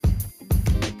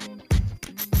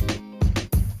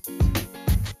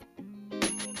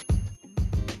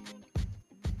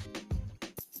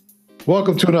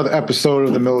Welcome to another episode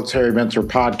of the Military Mentor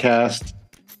Podcast.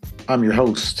 I'm your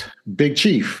host, Big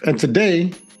Chief, and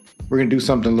today we're going to do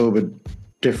something a little bit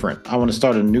different. I want to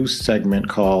start a new segment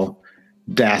called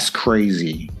That's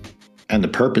Crazy. And the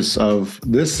purpose of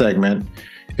this segment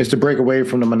is to break away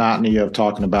from the monotony of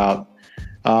talking about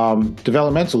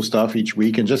developmental stuff each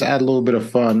week and just add a little bit of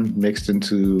fun mixed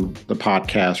into the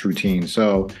podcast routine.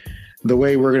 So the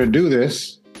way we're going to do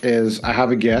this is I have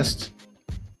a guest,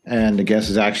 and the guest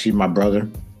is actually my brother.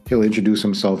 He'll introduce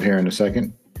himself here in a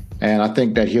second. And I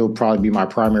think that he'll probably be my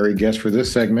primary guest for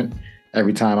this segment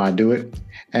every time I do it.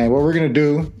 And what we're going to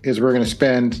do is we're going to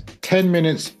spend 10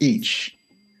 minutes each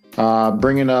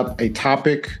bringing up a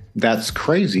topic that's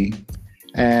crazy.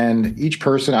 And each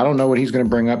person, I don't know what he's going to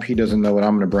bring up. He doesn't know what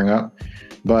I'm going to bring up.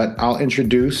 But I'll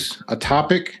introduce a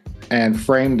topic and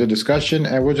frame the discussion,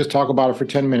 and we'll just talk about it for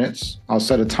 10 minutes. I'll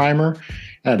set a timer.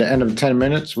 At the end of the 10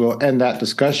 minutes, we'll end that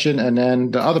discussion, and then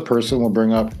the other person will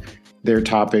bring up their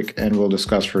topic, and we'll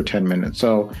discuss for 10 minutes.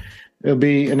 So it'll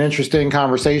be an interesting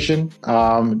conversation.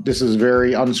 This is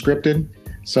very unscripted.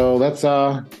 So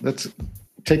let's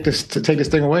take this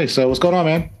thing away. So what's going on,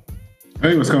 man?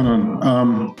 Hey, what's going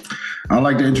on? I'd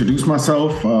like to introduce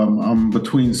myself. I'm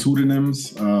between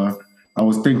pseudonyms. I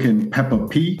was thinking Peppa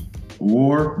P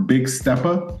or Big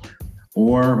Steppa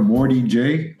or Morty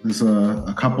J. There's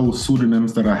a couple of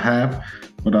pseudonyms that I have,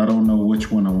 but I don't know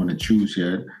which one I want to choose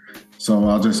yet. So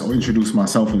I'll just introduce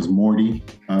myself as Morty,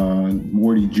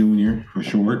 Morty Jr. for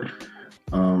short.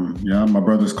 My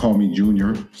brothers call me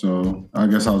Junior, so I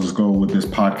guess I'll just go with this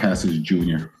podcast as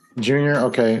Junior. Junior,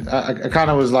 okay. I kind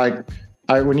of was like,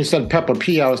 when you said Peppa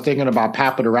P, I was thinking about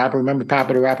Papa the Rapper. Remember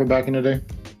Papa the Rapper back in the day?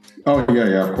 Oh,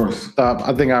 yeah, of course.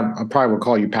 I think I probably would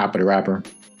call you Papa the Rapper.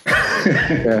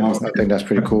 Yeah, I think that's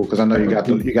pretty cool because I know you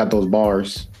got those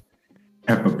bars.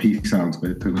 Peppa P sounds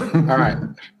good too. All right.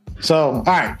 So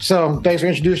thanks for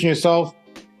introducing yourself.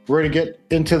 We're going to get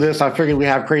into this. I figured we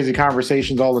have crazy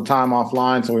conversations all the time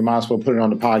offline, so we might as well put it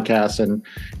on the podcast and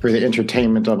for the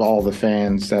entertainment of all the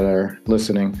fans that are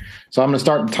listening. So I'm going to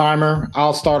start the timer.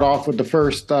 I'll start off with the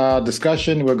first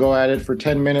discussion. We'll go at it for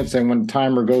 10 minutes, and when the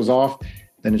timer goes off,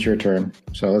 then it's your turn.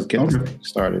 So let's get this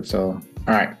started. So,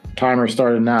 all right. Timer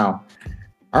started now.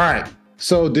 All right.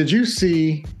 So did you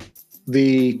see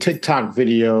the TikTok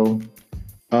video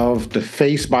of the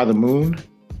face by the moon?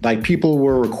 Like people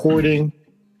were recording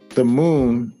the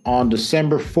moon on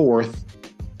December 4th.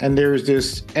 And there's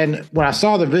this, and when I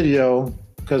saw the video,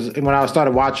 because when I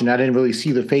started watching, I didn't really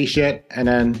see the face yet. And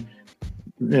then,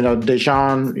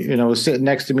 Deshaun, was sitting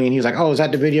next to me and he's like, oh, is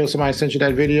that the video? Somebody sent you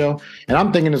that video? And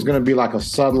I'm thinking it's going to be like a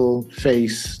subtle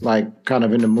face, like kind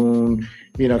of in the moon,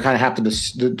 kind of have to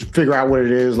figure out what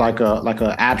it is, like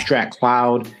a abstract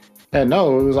cloud. And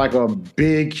no, it was like a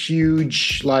big,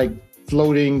 huge, like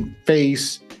floating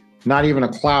face, not even a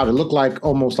cloud. It looked like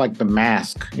almost like the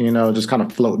mask, just kind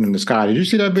of floating in the sky. Did you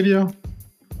see that video?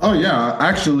 Oh, yeah.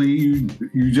 Actually,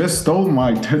 you just stole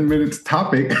my 10 minutes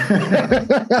topic.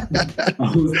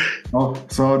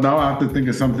 So now I have to think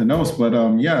of something else. But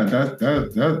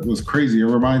that was crazy. It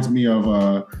reminds me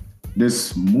of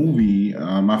this movie.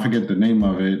 I forget the name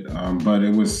of it, but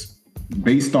it was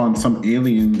based on some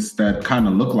aliens that kind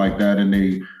of look like that. And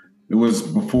it was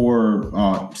before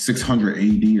 600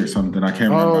 AD or something. I can't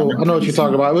remember. Oh, I know what you're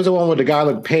talking about. It was the one where the guy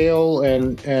looked pale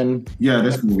and yeah,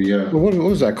 this movie, yeah. What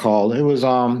was that called? It was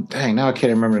now I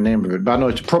can't remember the name of it, but I know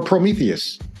it's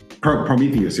Prometheus.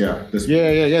 Prometheus, yeah.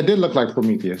 Yeah. It did look like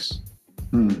Prometheus.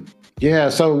 Yeah.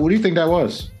 So what do you think that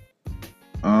was?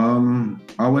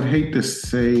 I would hate to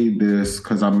say this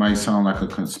because I might sound like a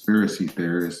conspiracy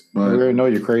theorist, but we already know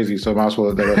you're crazy, so I might as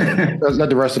well let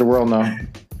the rest of the world know.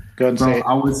 Go ahead and say it.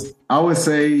 I would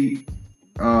say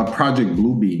Project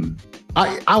Bluebeam.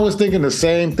 I was thinking the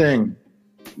same thing.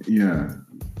 Yeah.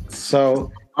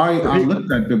 So I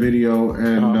looked at the video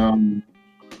and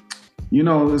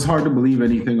it's hard to believe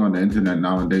anything on the internet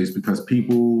nowadays because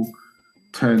people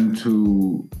tend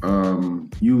to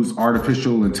use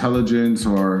artificial intelligence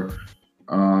or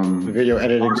video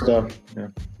editing stuff.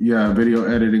 Yeah, video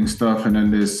editing stuff, and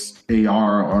then this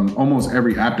AR on almost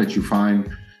every app that you find.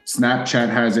 Snapchat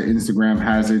has it, Instagram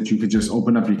has it. You could just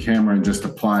open up your camera and just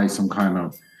apply some kind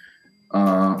of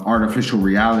artificial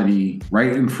reality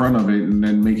right in front of it and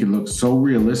then make it look so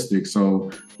realistic.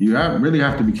 So you really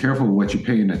have to be careful with what you're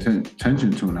paying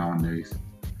attention to nowadays.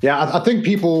 Yeah, I think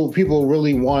people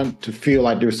really want to feel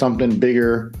like there's something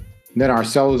bigger than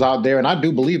ourselves out there. And I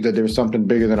do believe that there's something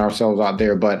bigger than ourselves out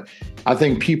there. But I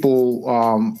think people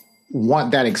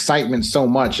want that excitement so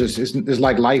much. It's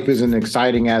like life isn't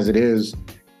exciting as it is,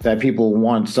 that people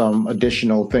want some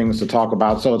additional things to talk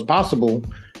about. So it's possible,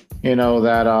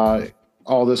 that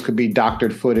all this could be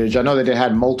doctored footage. I know that they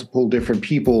had multiple different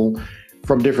people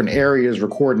from different areas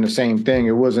recording the same thing.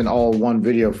 It wasn't all one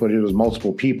video footage, it was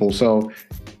multiple people. So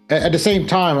at the same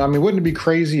time, I mean, wouldn't it be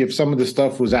crazy if some of this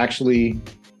stuff was actually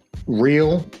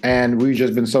real and we've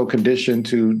just been so conditioned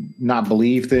to not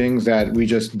believe things that we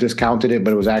just discounted it,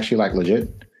 but it was actually like legit?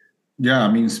 Yeah,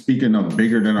 I mean, speaking of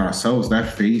bigger than ourselves,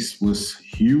 that face was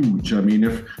huge. I mean,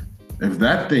 if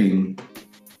that thing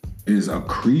is a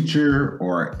creature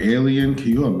or an alien, can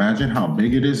you imagine how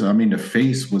big it is? I mean, the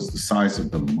face was the size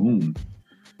of the moon.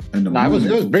 And it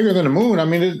was bigger than the moon. I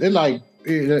mean,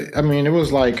 it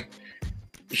was like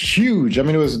huge. I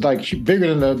mean, it was like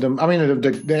bigger than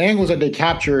the angles that they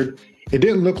captured. It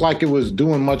didn't look like it was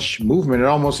doing much movement.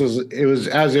 It was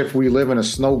as if we live in a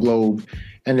snow globe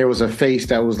and there was a face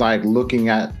that was like looking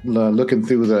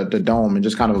through the dome and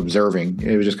just kind of observing.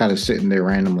 It was just kind of sitting there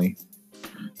randomly.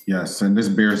 Yes, and this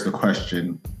bears the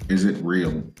question, is it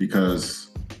real? Because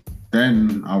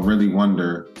then I'll really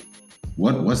wonder,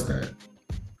 what was that?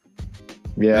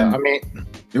 Yeah, and I mean,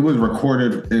 it was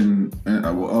recorded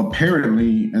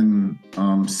apparently in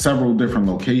several different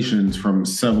locations from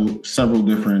several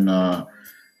different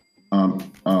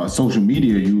social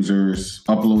media users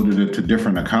uploaded it to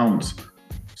different accounts.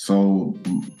 So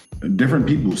different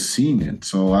people seen it.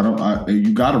 So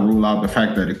you got to rule out the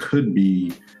fact that it could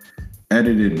be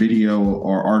edited video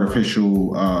or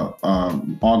artificial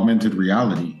augmented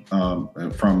reality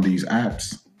from these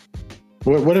apps.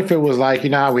 What if it was like,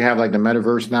 you know how we have like the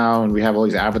metaverse now and we have all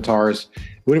these avatars?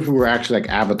 What if we were actually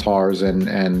like avatars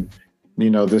and you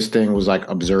know, this thing was like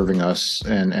observing us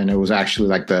and it was actually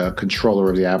like the controller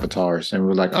of the avatars, and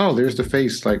we're like, oh, there's the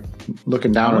face like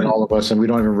looking down at all of us and we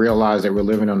don't even realize that we're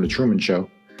living on the Truman Show.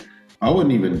 I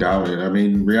wouldn't even doubt it. I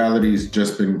mean, reality's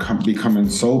just been becoming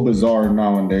so bizarre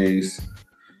nowadays.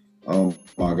 Oh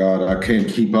my God, I can't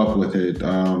keep up with it.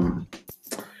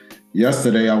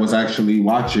 Yesterday, I was actually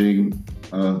watching.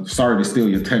 Sorry to steal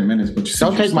your 10 minutes, but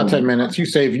don't take my 10 minutes. You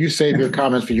save your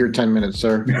comments for your 10 minutes,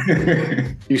 sir.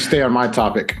 You stay on my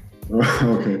topic.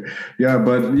 Okay. Yeah,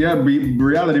 but yeah,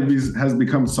 reality has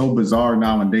become so bizarre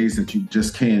nowadays that you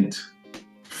just can't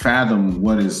fathom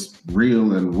what is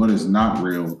real and what is not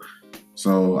real.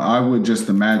 So I would just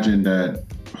imagine that,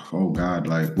 oh God,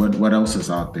 like what else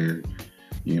is out there,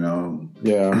 you know?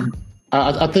 Yeah.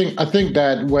 I think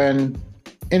that when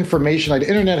information, like the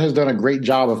internet has done a great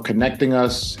job of connecting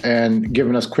us and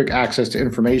giving us quick access to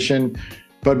information,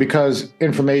 but because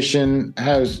information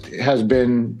has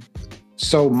been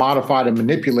so modified and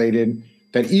manipulated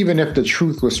that even if the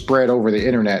truth was spread over the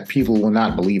internet, people will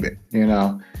not believe it, you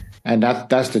know? And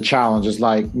that's the challenge, is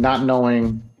like not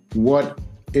knowing what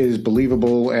is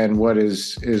believable and what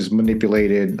is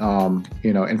manipulated,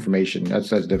 information. That's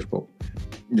difficult.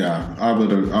 Yeah, I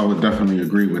would definitely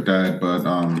agree with that, but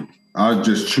I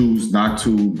just choose not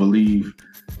to believe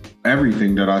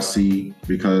everything that I see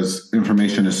because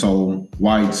information is so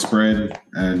widespread,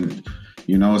 and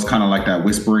you know, it's kind of like that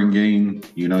whispering game.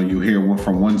 You know, you hear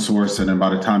from one source, and then by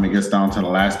the time it gets down to the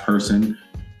last person,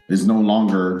 it's no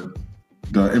longer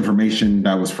the information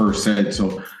that was first said.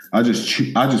 So I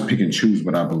just pick and choose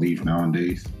what I believe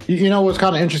nowadays. You know what's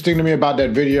kind of interesting to me about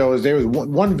that video is there was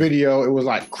one video, it was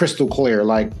like crystal clear,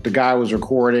 like the guy was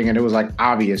recording and it was like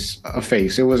obvious a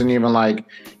face. It wasn't even like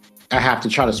I have to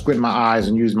try to squint my eyes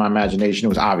and use my imagination. It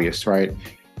was obvious, right?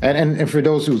 And for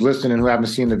those who's listening who haven't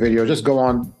seen the video, just go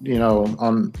on,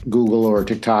 on Google or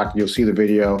TikTok, you'll see the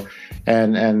video.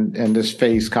 And this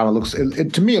face kind of looks,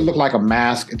 to me, it looked like a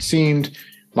mask. It seemed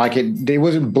like they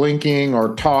wasn't blinking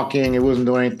or talking. It wasn't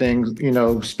doing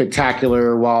anything,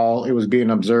 spectacular while it was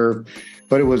being observed,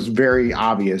 but it was very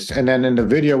obvious. And then in the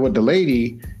video with the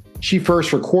lady, she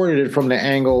first recorded it from the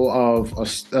angle of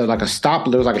like a stop.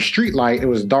 There was like a street light. It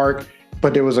was dark,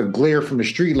 but there was a glare from the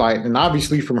street light. And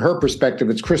obviously from her perspective,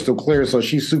 it's crystal clear. So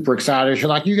she's super excited. She's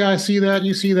like, you guys see that?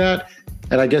 You see that?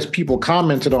 And I guess people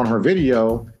commented on her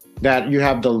video that you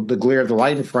have the glare of the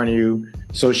light in front of you.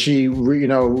 So she,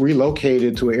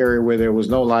 relocated to an area where there was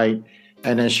no light,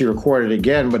 and then she recorded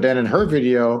again. But then in her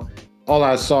video, all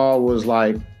I saw was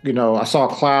like, I saw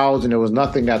clouds and there was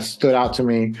nothing that stood out to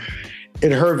me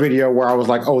in her video where I was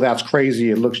like, oh, that's crazy.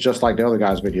 It looks just like the other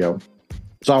guy's video.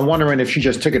 So I'm wondering if she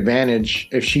just took advantage,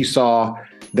 if she saw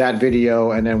that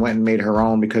video and then went and made her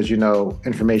own, because,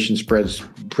 information spreads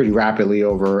pretty rapidly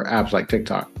over apps like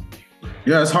TikTok.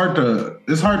 Yeah, it's hard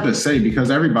to say because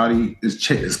everybody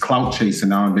is clout chasing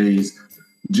nowadays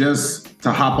just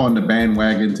to hop on the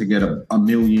bandwagon to get a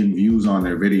million views on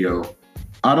their video.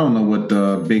 I don't know what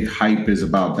the big hype is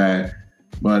about that,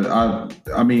 but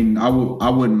I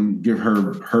wouldn't give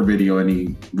her video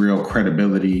any real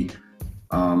credibility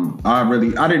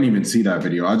I didn't even see that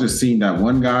video. I just seen that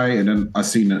one guy, and then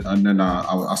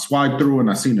I swiped through and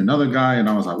I seen another guy, and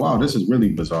I was like, wow, this is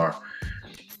really bizarre.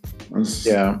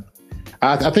 Yeah,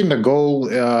 I think the goal,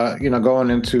 going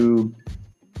into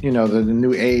the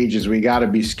new age is we got to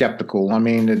be skeptical. I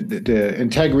mean, the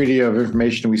integrity of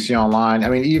information we see online. I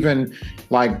mean, even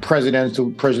like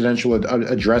presidential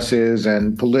addresses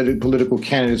and political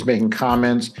candidates making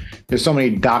comments. There's so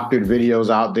many doctored videos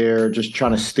out there just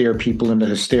trying to steer people into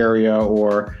hysteria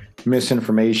or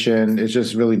misinformation. It's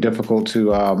just really difficult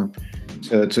to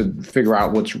figure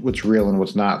out what's real and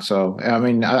what's not. So, I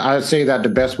mean, I'd say that the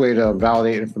best way to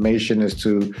validate information is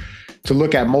to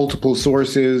look at multiple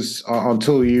sources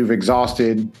until you've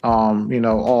exhausted,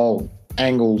 all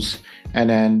angles, and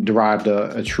then derive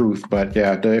a truth. But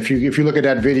yeah, if you look at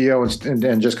that video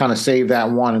and just kind of save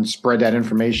that one and spread that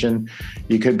information,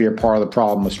 you could be a part of the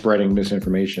problem of spreading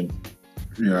misinformation.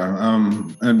 Yeah,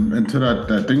 and to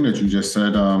that thing that you just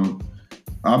said,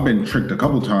 I've been tricked a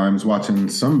couple times watching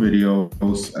some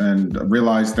videos and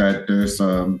realized that there's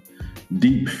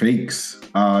deep fakes.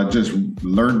 Just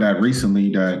learned that recently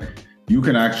that you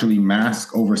can actually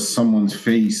mask over someone's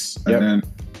face and then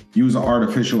use an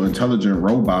artificial intelligent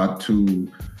robot to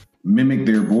mimic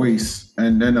their voice.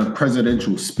 And then a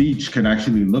presidential speech can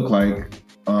actually look like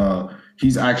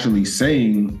he's actually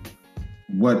saying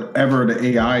whatever the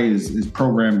AI is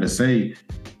programmed to say.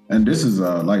 And this is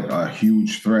like a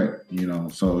huge threat,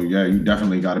 So yeah, you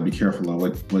definitely got to be careful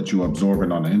of what you're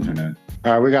absorbing on the internet.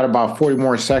 All right, we got about 40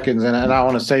 more seconds, and I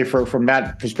want to say from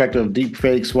that perspective of deep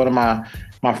fakes, one of my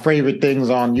favorite things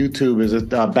on YouTube is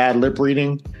bad lip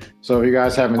reading. So if you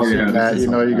guys haven't seen that,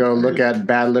 you go look at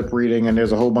bad lip reading, and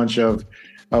there's a whole bunch of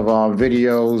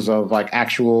videos of like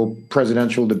actual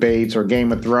presidential debates or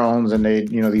Game of Thrones, and they,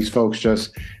 these folks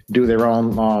just do their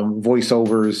own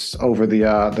voiceovers over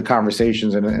the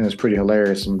conversations, and it's pretty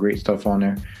hilarious. Some great stuff on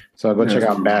there. So go check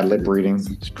out bad lip reading.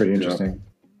 It's pretty interesting.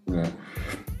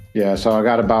 Yeah. So I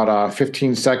got about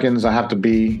 15 seconds. I have to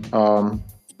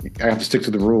stick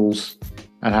to the rules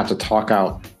and have to talk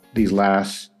out these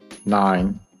last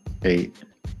 9, 8,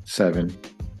 7,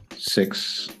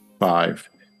 6, 5,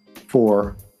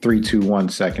 4, 3, 2, 1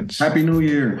 seconds. Happy New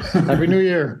Year. Happy New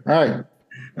Year. All right.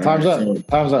 Time's up.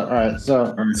 Time's up. All right.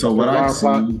 So what I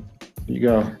see you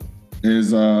go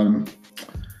is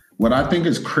what I think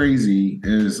is crazy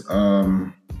is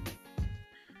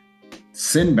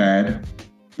Sinbad,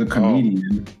 the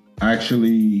comedian,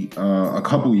 actually a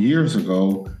couple years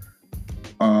ago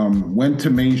went to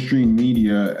mainstream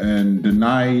media and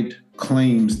denied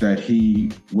claims that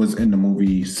he was in the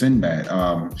movie Sinbad,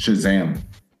 Shazam.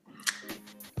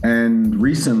 And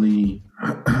recently,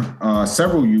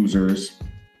 several users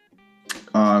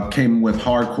came with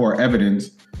hardcore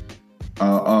evidence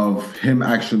of him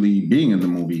actually being in the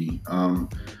movie.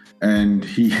 And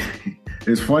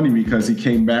it's funny because he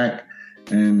came back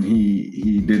and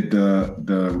he did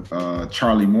the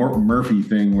Charlie Murphy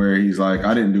thing where he's like,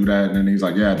 I didn't do that. And then he's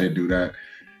like, yeah, I did do that.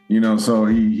 So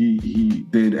he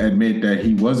did admit that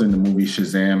he was in the movie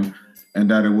Shazam and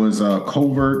that it was a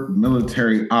covert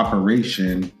military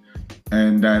operation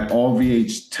and that all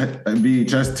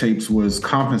VHS tapes was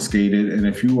confiscated. And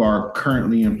if you are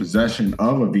currently in possession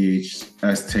of a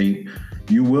VHS tape,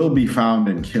 you will be found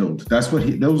and killed. That's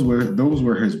what those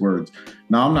were his words.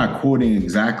 Now, I'm not quoting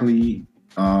exactly,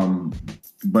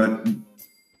 but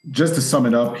just to sum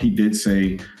it up, he did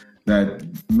say that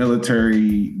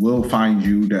military will find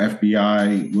you, the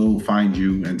FBI will find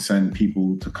you and send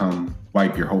people to come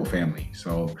wipe your whole family.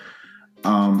 So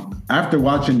after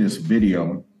watching this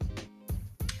video,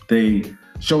 they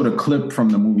showed a clip from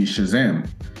the movie Shazam.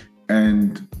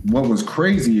 And what was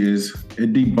crazy is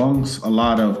it debunks a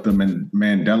lot of the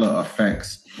Mandela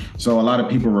effects. So a lot of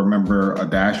people remember a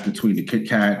dash between the Kit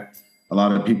Kat. A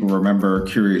lot of people remember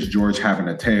Curious George having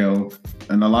a tail.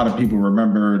 And a lot of people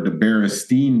remember the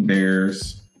Berenstain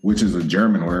Bears, which is a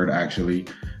German word actually,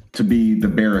 to be the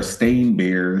Berenstain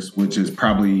Bears, which is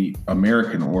probably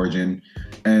American origin.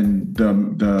 And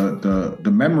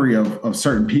the memory of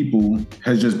certain people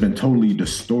has just been totally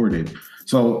distorted.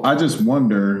 So I just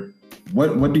wonder,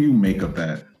 what do you make of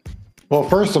that? Well,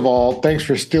 first of all, thanks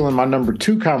for stealing my number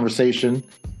 2 conversation.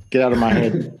 Get out of my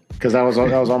head, because that was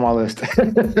on my list.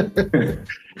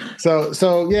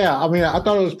 So yeah, I mean, I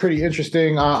thought it was pretty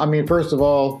interesting. I mean, first of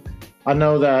all, I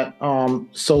know that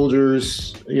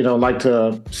soldiers, like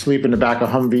to sleep in the back of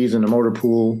Humvees in the motor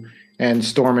pool and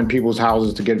storm in people's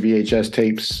houses to get VHS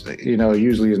tapes.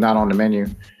 Usually is not on the menu.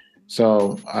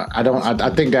 So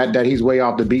I think that he's way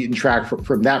off the beaten track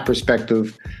from that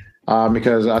perspective,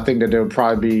 because I think that there would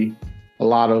probably be a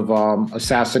lot of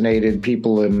assassinated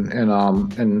people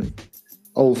in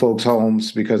old folks'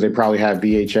 homes because they probably have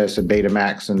VHS and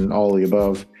Betamax and all the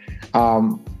above.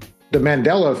 The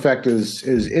Mandela effect is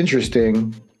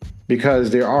interesting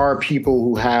because there are people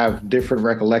who have different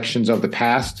recollections of the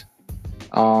past.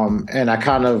 And I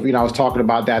kind of, I was talking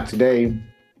about that today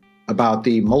about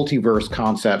the multiverse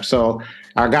concept. So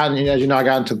as you know, I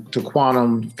got into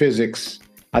quantum physics.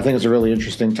 I think it's a really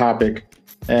interesting topic.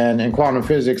 And in quantum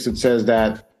physics, it says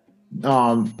that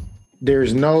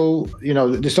there's no,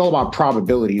 it's all about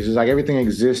probabilities. It's like everything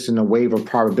exists in a wave of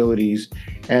probabilities,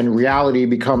 and reality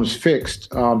becomes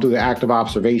fixed through the act of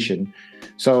observation.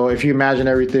 So if you imagine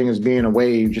everything as being a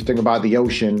wave, just think about the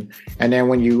ocean, and then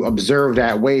when you observe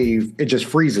that wave, it just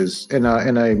freezes in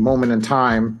a moment in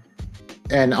time.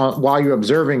 And while you're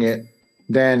observing it,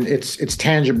 then it's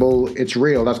tangible, it's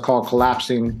real. That's called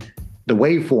collapsing the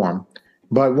waveform.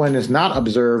 But when it's not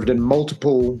observed, then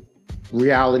multiple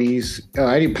realities,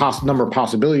 any number of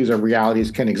possibilities of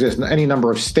realities can exist. Any number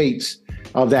of states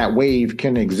of that wave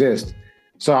can exist.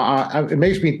 So it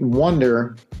makes me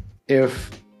wonder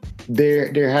if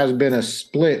there has been a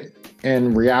split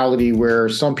in reality where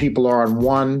some people are on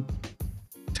one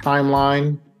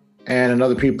timeline and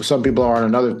some people are on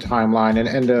another timeline,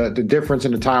 and the difference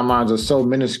in the timelines are so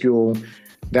minuscule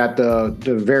that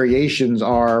the variations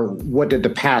are what did the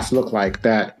past look like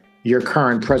that your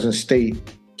current present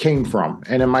state came from.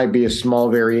 And it might be a small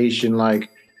variation, like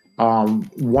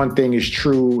one thing is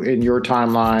true in your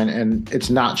timeline and it's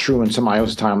not true in somebody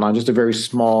else's timeline, just a very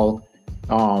small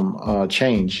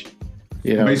change.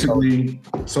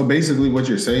 So basically what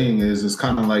you're saying is it's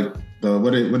kind of like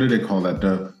what do they call that?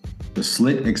 The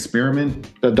slit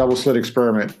experiment? The double slit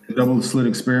experiment. The double slit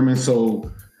experiment.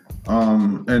 So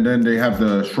and then they have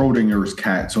the Schrodinger's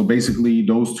cat. So basically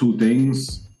those two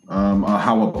things,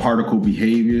 how a particle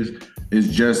behaves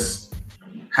is just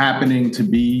happening to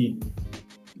be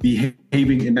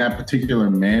behaving in that particular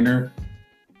manner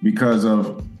because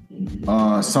of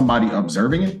somebody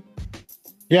observing it.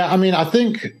 Yeah, I mean, I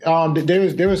think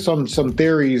there was some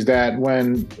theories that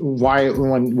when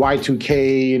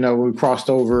Y2K, we crossed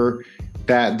over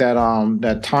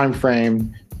that time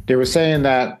frame, they were saying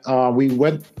that we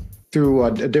went through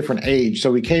a different age. So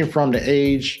we came from the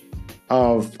age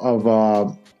of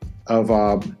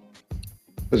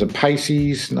was it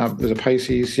Pisces? Was it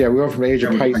Pisces? Yeah, we went from the age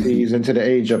of Pisces into the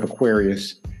age of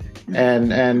Aquarius.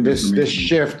 And this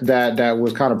shift that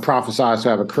was kind of prophesized to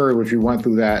have occurred, which we went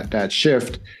through that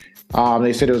shift.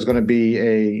 They said it was going to be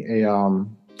a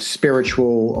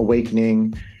spiritual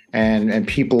awakening, and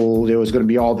people, there was going to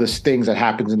be all these things that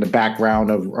happens in the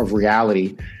background of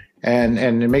reality. And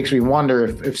it makes me wonder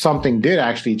if something did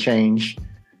actually change.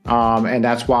 And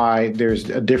that's why there's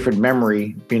a different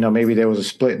memory. Maybe there was a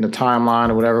split in the timeline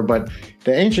or whatever, but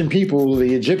the ancient people,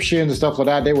 the Egyptians and stuff like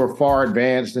that, they were far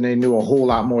advanced and they knew a whole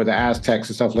lot more, the Aztecs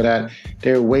and stuff like that.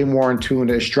 They were way more in tune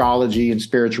to astrology and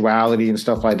spirituality and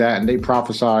stuff like that. And they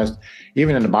prophesized,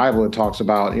 even in the Bible, it talks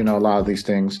about, a lot of these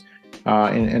things.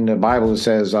 In the Bible, it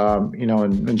says,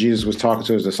 when Jesus was talking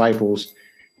to his disciples,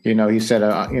 he said,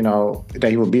 that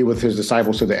he would be with his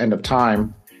disciples to the end of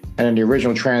time. And in the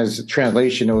original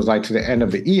translation, it was like to the end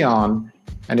of the eon.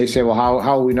 And they say, well,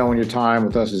 how will we know when your time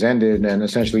with us is ended? And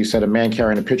essentially he said, a man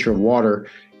carrying a pitcher of water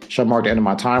shall mark the end of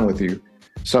my time with you.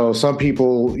 So some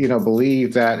people,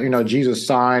 believe that, Jesus'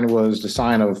 sign was the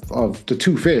sign of the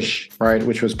two fish, right,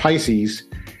 which was Pisces.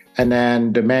 And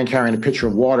then the man carrying a pitcher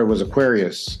of water was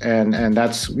Aquarius. And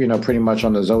that's, pretty much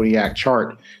on the zodiac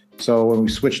chart. So when we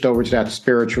switched over to that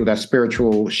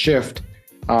spiritual shift,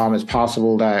 it's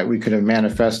possible that we could have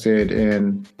manifested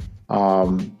in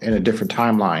a different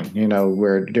timeline,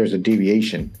 where there's a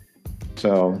deviation.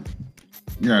 So,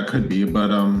 yeah, it could be,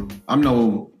 but I'm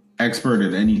no expert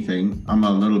at anything. I'm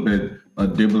a little bit a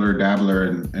dibbler dabbler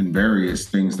in various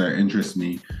things that interest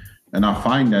me, and I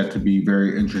find that to be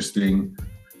very interesting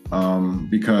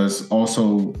because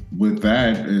also with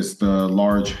that is the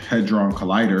Large Hadron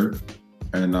Collider,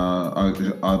 and I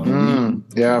believe,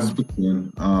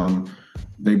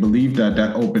 they believe that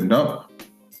opened up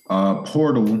a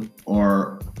portal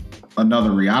or another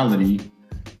reality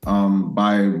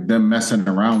by them messing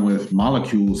around with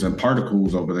molecules and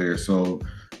particles over there. So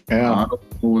I don't know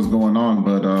what was going on,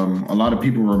 but a lot of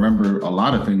people remember a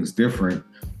lot of things different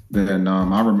than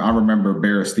I remember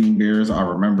Berenstein beers. I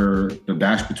remember the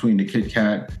dash between the Kit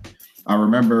Kat. I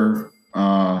remember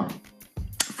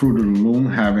Fruit of the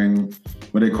Loom having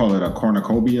what they call it, a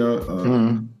cornucopia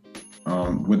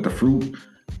with the fruit.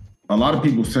 A lot of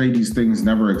people say these things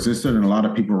never existed, and a lot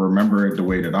of people remember it the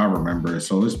way that I remember it.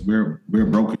 So we're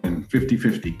broken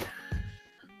 50-50.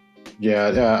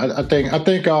 Yeah, I think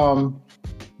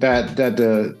that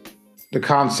the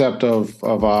concept of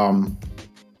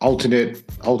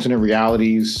alternate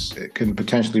realities can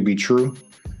potentially be true.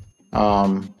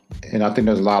 And I think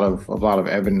there's a lot of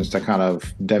evidence that kind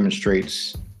of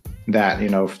demonstrates that,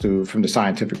 from the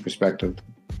scientific perspective.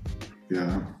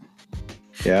 Yeah.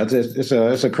 Yeah,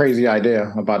 it's a crazy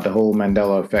idea about the whole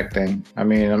Mandela effect thing. I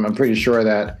mean, I'm pretty sure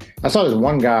that I saw this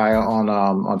one guy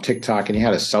on TikTok, and he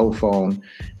had a cell phone,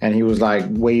 and he was like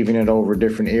waving it over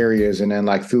different areas, and then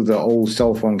like through the old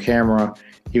cell phone camera,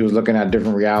 he was looking at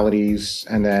different realities,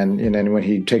 and then when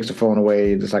he takes the phone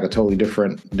away, it's like a totally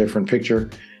different picture.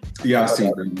 Yeah, I see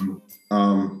that.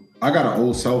 I got an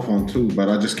old cell phone too, but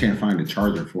I just can't find a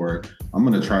charger for it. I'm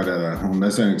gonna try that at home.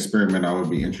 That's an experiment I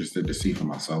would be interested to see for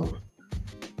myself.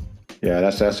 Yeah,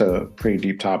 that's a pretty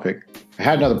deep topic. I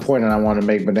had another point that I wanted to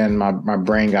make, but then my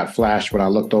brain got flashed when I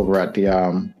looked over at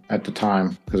the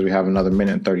time, because we have another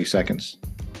minute and 30 seconds.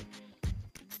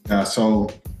 Yeah, so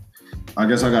I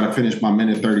guess I got to finish my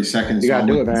minute 30 seconds. You got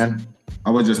to do it, man. I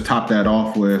would just top that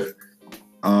off with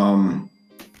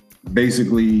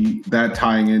basically that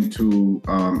tying into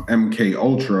MK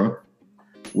Ultra,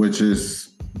 which is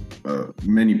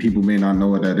many people may not know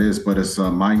what that is, but it's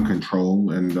mind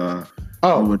control. And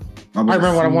I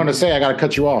remember what I wanted to say. I got to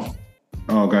cut you off.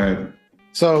 Oh, go ahead.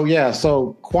 So yeah,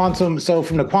 quantum. So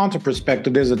from the quantum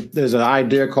perspective, there's an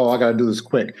idea called, I got to do this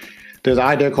quick. There's an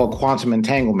idea called quantum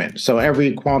entanglement. So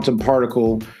every quantum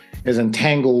particle is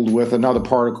entangled with another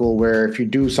particle, where if you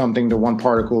do something to one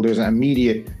particle, there's an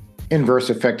immediate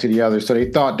inverse effect to the other. So they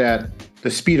thought that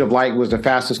the speed of light was the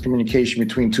fastest communication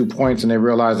between 2 points, and they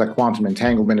realized that quantum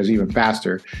entanglement is even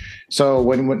faster. So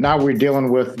now we're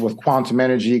dealing with quantum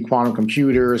energy, quantum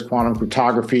computers, quantum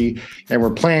cryptography, and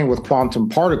we're playing with quantum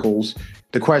particles.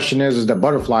 The question is the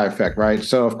butterfly effect, right?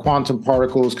 So if quantum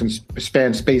particles can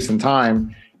span space and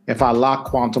time, if I lock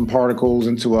quantum particles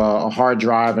into a hard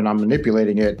drive and I'm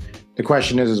manipulating it, the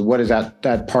question is what is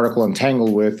that particle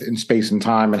entangled with in space and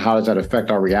time, and how does that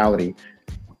affect our reality?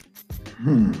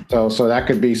 So that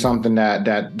could be something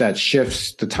that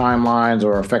shifts the timelines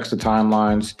or affects the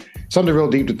timelines. Something real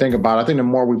deep to think about. I think the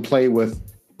more we play with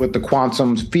the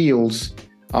quantum fields,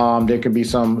 there could be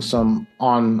some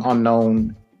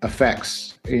unknown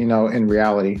effects, in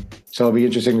reality. So it'll be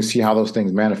interesting to see how those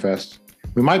things manifest.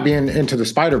 We might be into the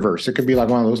Spider-Verse. It could be like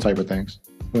one of those type of things.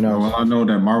 Who knows? Well, I know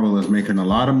that Marvel is making a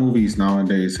lot of movies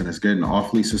nowadays, and it's getting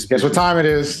awfully suspicious. Guess what time it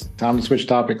is? Time to switch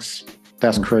topics.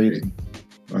 That's crazy.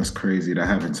 That's crazy. That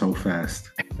happened so fast.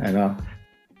 I know.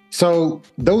 So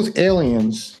those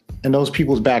aliens in those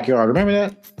people's backyard, remember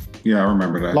that? Yeah, I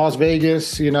remember that. Las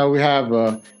Vegas, we have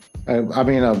a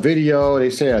video. They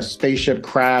say a spaceship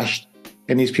crashed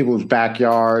in these people's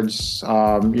backyards.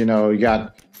 You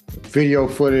got video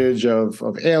footage of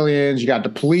aliens. You got the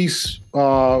police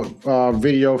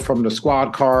video from the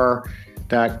squad car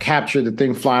that captured the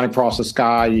thing flying across the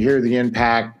sky. You hear the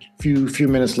impact. Few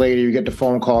minutes later, you get the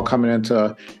phone call coming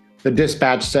into the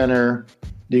dispatch center.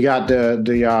 You got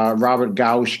the Robert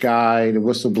Gauch guy, the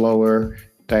whistleblower,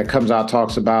 that comes out,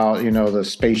 talks about the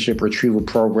spaceship retrieval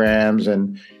programs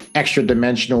and extra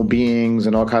dimensional beings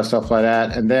and all kinds of stuff like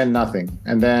that. And then nothing.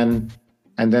 And then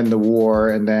the war,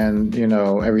 and then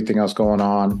everything else going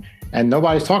on, and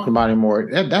nobody's talking about it anymore.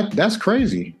 That's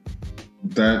crazy.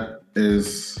 That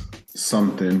is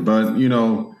something, but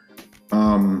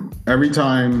every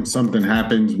time something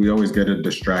happens, we always get a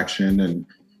distraction. And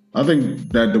I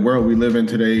think that the world we live in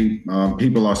today,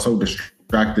 people are so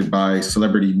distracted by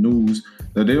celebrity news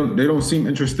that they don't seem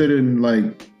interested in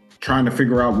like trying to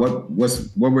figure out what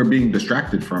we're being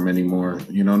distracted from anymore.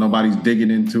 Nobody's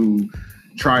digging into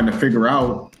trying to figure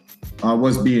out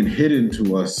what's being hidden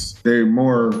to us. They're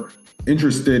more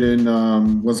interested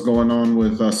in what's going on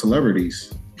with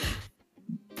celebrities.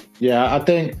 Yeah, I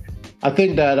think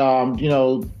that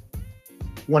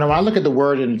when I look at the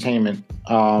word entertainment,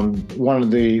 one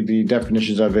of the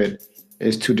definitions of it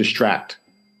is to distract,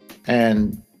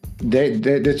 and they're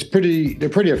pretty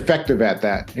effective at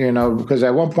that. Because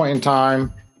at one point in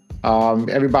time,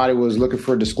 everybody was looking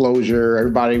for disclosure.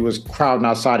 Everybody was crowding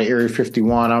outside of Area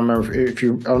 51. I don't know if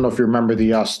you remember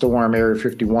the storm Area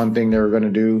 51 thing they were going to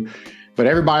do, but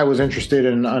everybody was interested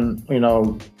in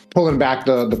pulling back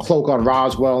the cloak on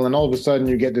Roswell, and all of a sudden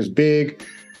you get this big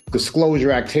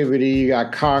disclosure activity. You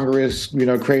got Congress,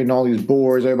 creating all these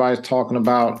boards. Everybody's talking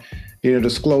about,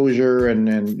 disclosure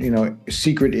and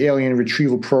secret alien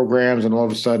retrieval programs, and all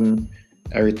of a sudden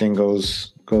everything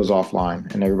goes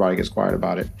offline and everybody gets quiet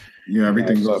about it. Yeah,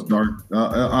 everything goes dark.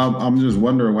 I'm just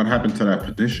wondering what happened to that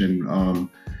petition.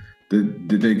 Did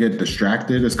they get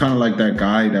distracted? It's kind of like that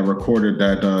guy that recorded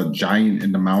that giant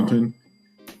in the mountain.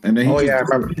 And then I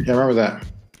remember that.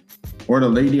 Or the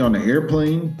lady on the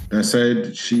airplane that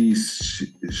said she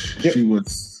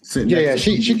was sitting Yeah, next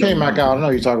yeah. to She came back out. I know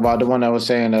you talk about the one that was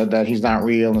saying that he's not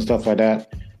real and stuff like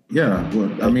that. Yeah,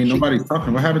 well, I mean, nobody's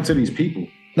talking. What happened to these people?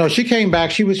 No, she came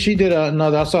back. She did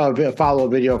another. I saw a follow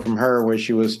video from her where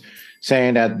she was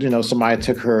saying that somebody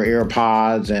took her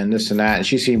AirPods and this and that, and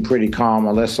she seemed pretty calm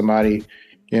unless somebody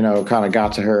kind of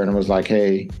got to her and was like,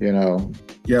 hey,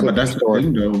 Yeah, but that's the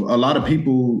thing, though. A lot of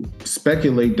people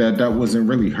speculate that wasn't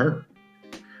really her.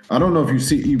 I don't know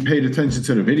if you paid attention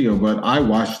to the video, but I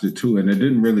watched it too, and it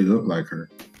didn't really look like her.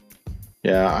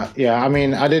 Yeah. I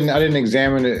mean, I didn't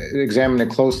examine it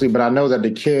closely, but I know that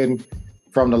the kid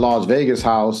from the Las Vegas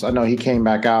house, I know he came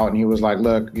back out and he was like,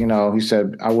 look, he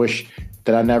said, I wish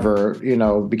that I never,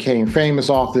 became famous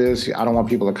off this. I don't want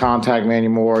people to contact me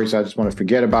anymore. He said, I just want to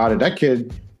forget about it. That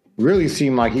kid really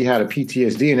seemed like he had a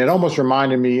PTSD, and it almost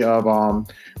reminded me of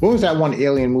what was that one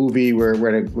alien movie where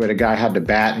the guy had the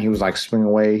bat and he was like swinging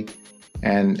away,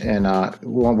 and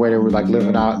one where they were like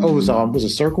living out. Oh, was it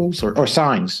Circles or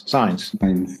Signs? Signs.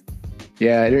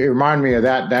 Yeah, it reminded me of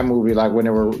that movie, like when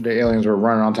the aliens were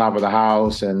running on top of the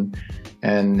house and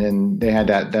they had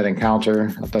that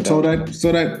encounter. I thought so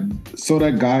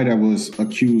that guy that was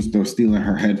accused of stealing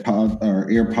her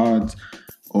AirPods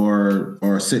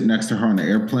or sitting next to her on the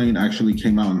airplane actually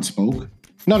came out and spoke?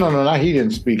 No, he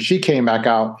didn't speak. She came back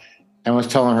out and was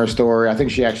telling her story. I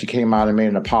think she actually came out and made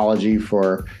an apology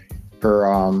for her.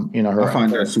 I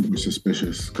find that super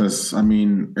suspicious because, I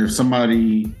mean, if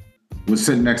somebody was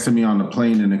sitting next to me on the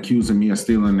plane and accusing me of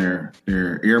stealing their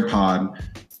AirPod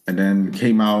and then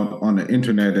came out on the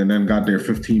internet and then got their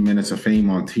 15 minutes of fame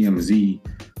on TMZ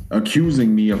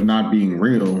accusing me of not being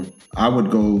real, I would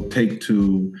go take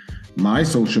to my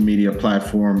social media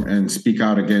platform and speak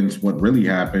out against what really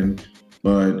happened.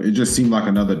 But it just seemed like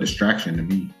another distraction to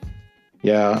me.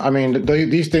 Yeah, I mean,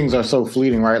 these things are so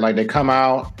fleeting, right? Like they come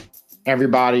out,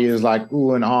 everybody is like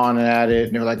ooh and on and at it.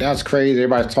 And they're like, that's crazy.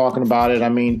 Everybody's talking about it. I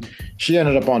mean, she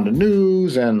ended up on the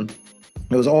news and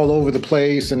it was all over the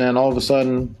place. And then all of a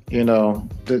sudden,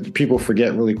 the people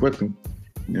forget really quickly.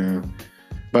 Yeah.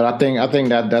 But I think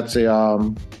that's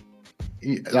a,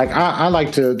 like I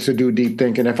like to do deep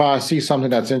thinking. If I see something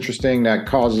that's interesting that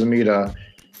causes me to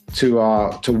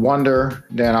wonder,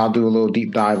 then I'll do a little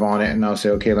deep dive on it and I'll say,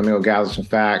 okay, let me go gather some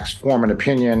facts, form an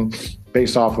opinion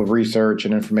based off of research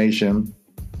and information.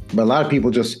 But a lot of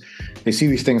people they see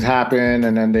these things happen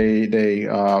and then they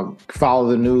follow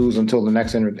the news until the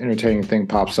next entertaining thing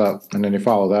pops up and then they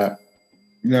follow that.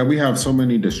 Yeah, we have so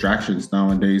many distractions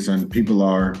nowadays and people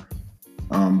are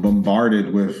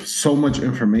bombarded with so much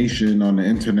information on the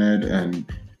internet and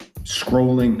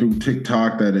scrolling through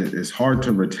TikTok that it is hard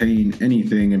to retain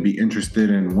anything and be interested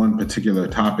in one particular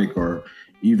topic or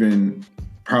even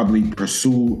probably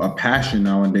pursue a passion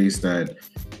nowadays that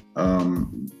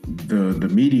the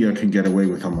media can get away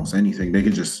with almost anything. They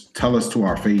could just tell us to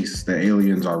our face that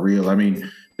aliens are real. I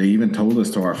mean, they even told us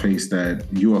to our face that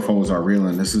UFOs are real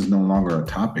and this is no longer a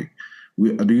topic.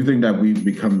 Do you think that we've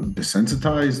become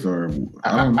desensitized or?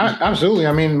 Absolutely.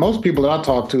 I mean, most people that I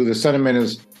talk to, the sentiment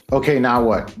is, okay, now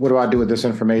what? What do I do with this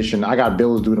information? I got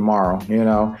bills due tomorrow,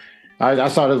 I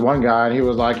saw this one guy and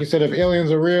he said, if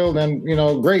aliens are real, then,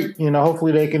 great.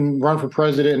 Hopefully they can run for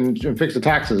president and fix the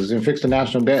taxes and fix the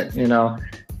national debt.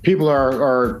 People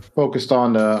are focused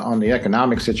on the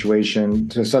economic situation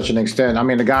to such an extent. I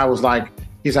mean, the guy was like,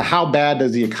 he said, how bad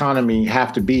does the economy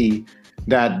have to be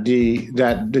that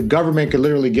the government could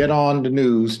literally get on the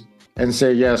news and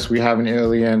say, yes, we have an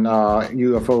alien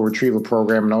UFO retrieval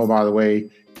program. And oh, by the way,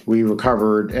 we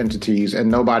recovered entities, and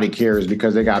nobody cares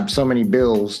because they got so many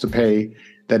bills to pay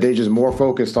that they just more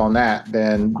focused on that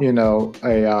than,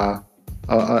 a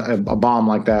bomb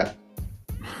like that.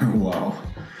 Wow.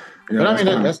 Yeah, but I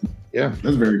mean, that's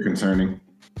very concerning.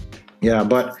 Yeah.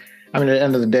 But I mean, at the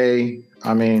end of the day,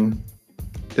 I mean,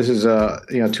 this is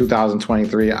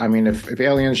 2023. I mean, if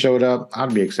aliens showed up,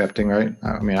 I'd be accepting, right?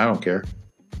 I mean, I don't care.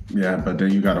 Yeah, but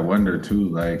then you got to wonder too,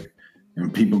 like,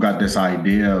 and people got this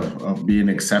idea of being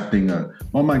accepting of,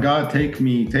 oh my God, take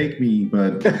me.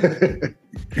 But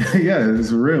yeah,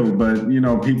 it's real. But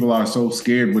people are so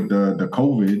scared with the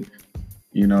COVID,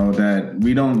 that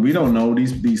we don't know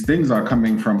these things are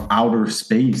coming from outer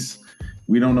space.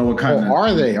 We don't know what kind of.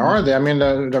 Are they? I mean,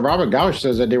 the Robert Gauch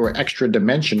says that they were extra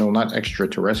dimensional, not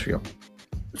extraterrestrial.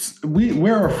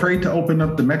 We're afraid to open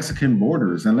up the Mexican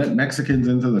borders and let Mexicans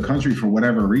into the country for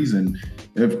whatever reason.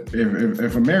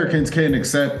 If Americans can't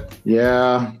accept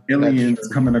aliens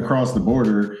coming across the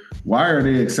border, why are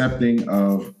they accepting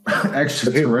of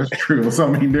extraterrestrials? I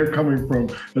mean, they're coming from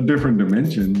a different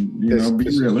dimension.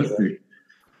 Be realistic.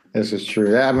 This is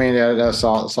true. I mean, that's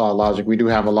solid logic. We do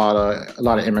have a lot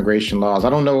of immigration laws. I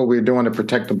don't know what we're doing to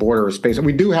protect the border of space.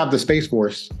 We do have the Space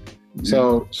Force,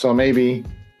 Yeah. so maybe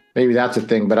that's a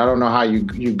thing. But I don't know how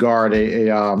you guard a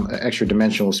extra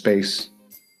dimensional space.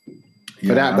 But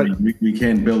Yeah, that I but mean, we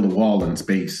can't build a wall in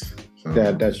space. So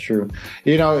that's true.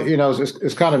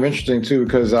 It's kind of interesting too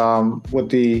because with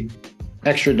the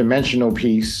extra dimensional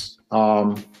piece,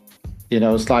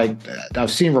 it's like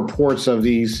I've seen reports of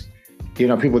these,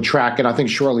 people tracking. I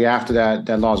think shortly after that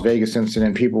Las Vegas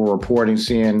incident, people were reporting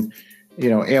seeing,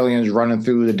 aliens running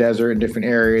through the desert in different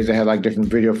areas. They had like different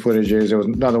video footages. There was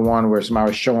another one where somebody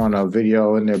was showing a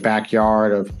video in their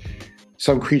backyard of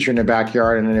some creature in their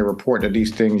backyard, and then they report that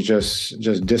these things just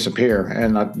disappear.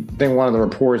 And I think one of the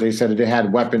reports, they said that they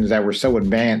had weapons that were so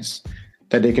advanced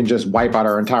that they can just wipe out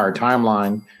our entire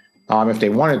timeline if they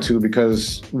wanted to,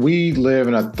 because we live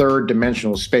in a third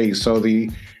dimensional space. So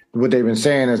what they've been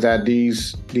saying is that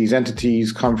these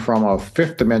entities come from a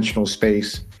fifth dimensional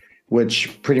space,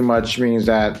 which pretty much means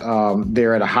that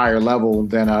they're at a higher level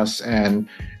than us, and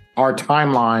our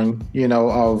timeline,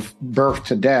 of birth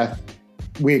to death,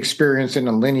 we experience in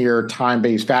a linear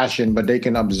time-based fashion, but they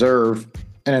can observe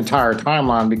an entire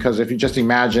timeline, because if you just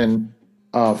imagine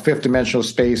fifth dimensional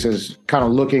space is kind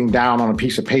of looking down on a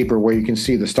piece of paper where you can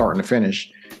see the start and the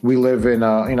finish. We live in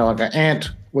like an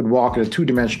ant would walk in a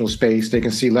two-dimensional space. They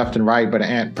can see left and right, but an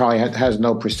ant probably has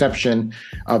no perception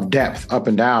of depth up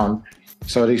and down.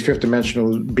 So these fifth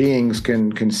dimensional beings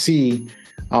can see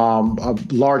a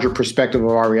larger perspective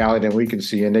of our reality than we can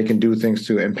see, and they can do things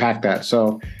to impact that.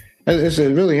 So it's a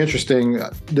really interesting,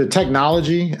 the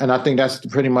technology, and I think that's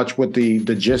pretty much what the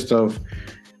gist of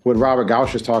what Robert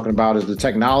Gauch is talking about is the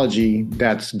technology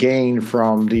that's gained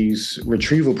from these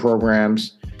retrieval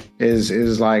programs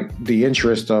is like the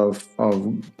interest of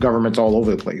governments all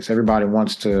over the place. Everybody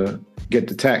wants to get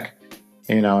the tech,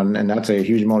 and that's a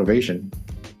huge motivation.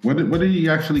 what did he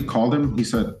actually call them? He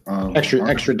said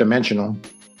Extra dimensional.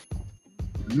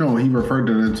 No, he referred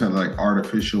to them to like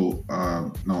artificial,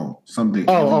 no, something.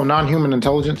 Non-human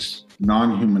intelligence.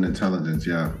 Non-human intelligence,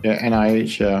 yeah. Yeah,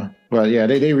 NIH, yeah. Well, yeah,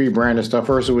 they rebranded stuff.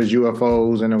 First it was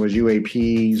UFOs, and it was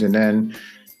UAPs, and then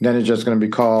it's just going to be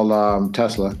called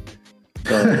Tesla.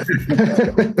 So,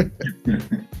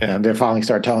 yeah, they finally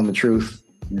start telling the truth.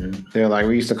 Yeah. They're like,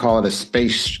 we used to call it a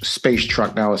space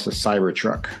truck. Now it's a cyber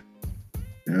truck.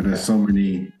 Yeah, there's so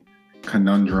many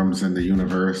conundrums in the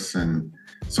universe, and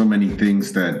so many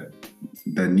things that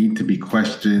need to be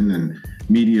questioned, and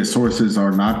media sources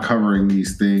are not covering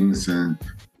these things, and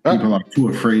people are too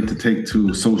afraid to take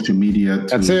to social media.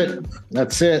 That's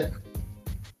it.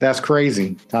 That's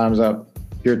crazy. Time's up.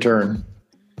 Your turn.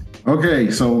 Okay,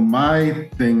 so my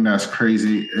thing that's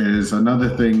crazy is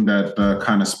another thing that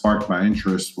kind of sparked my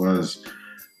interest was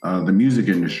the music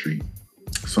industry.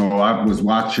 So I was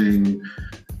watching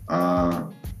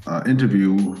an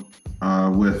interview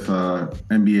with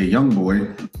NBA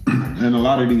YoungBoy, and a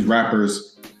lot of these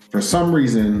rappers, for some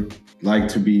reason, like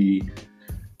to be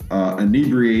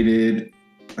inebriated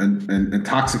and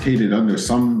intoxicated under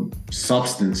some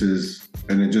substances,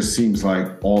 and it just seems like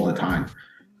all the time.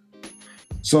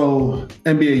 So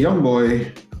NBA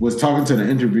YoungBoy was talking to the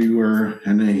interviewer,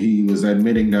 and then he was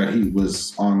admitting that he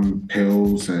was on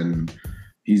pills, and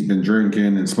he's been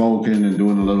drinking and smoking and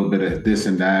doing a little bit of this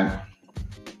and that.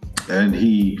 And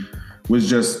he was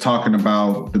just talking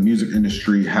about the music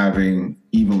industry having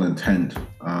evil intent.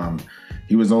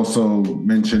 He was also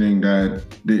mentioning that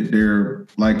they're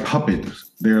like puppets.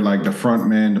 They're like the front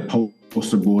man, the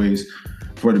poster boys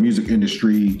for the music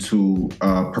industry to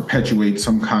perpetuate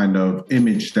some kind of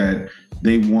image that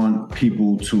they want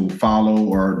people to follow,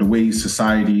 or the way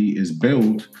society is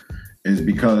built is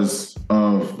because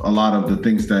of a lot of the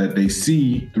things that they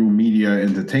see through media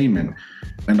entertainment.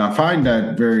 And I find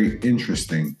that very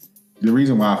interesting. The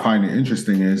reason why I find it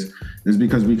interesting is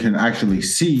because we can actually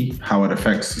see how it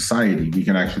affects society. We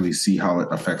can actually see how it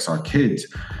affects our kids.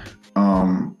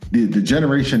 The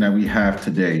generation that we have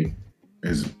today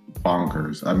is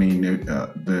bonkers. I mean,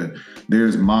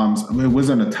 there's moms. It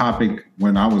wasn't a topic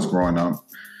when I was growing up,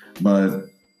 but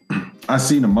I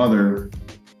seen a mother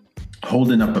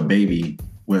holding up a baby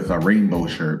with a rainbow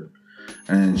shirt,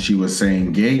 and she was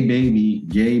saying, "Gay baby,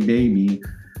 gay baby."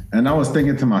 And I was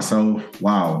thinking to myself,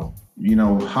 wow,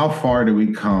 how far do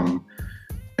we come?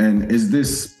 And is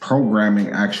this programming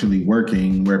actually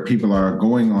working, where people are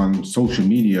going on social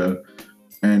media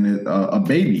and a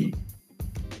baby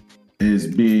is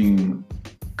being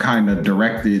kind of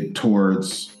directed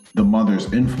towards the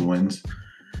mother's influence,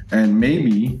 and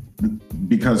maybe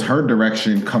because her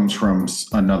direction comes from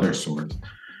another source?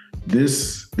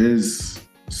 This is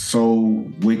so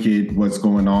wicked what's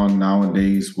going on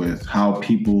nowadays with how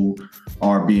people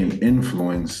are being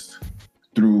influenced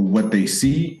through what they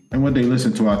see and what they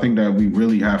listen to. I think that we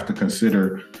really have to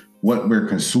consider what we're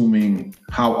consuming,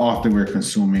 how often we're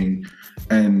consuming,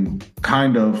 and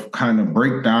kind of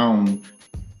break down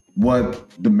what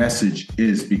the message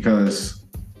is, because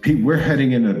we're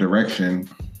heading in a direction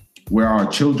where our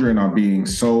children are being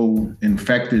so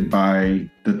infected by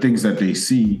the things that they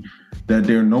see that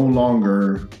they're no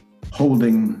longer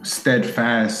holding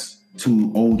steadfast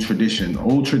to old tradition.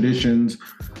 Old traditions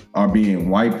are being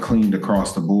wiped cleaned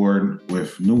across the board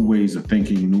with new ways of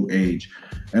thinking, new age.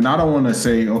 And I don't want to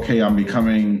say, okay, I'm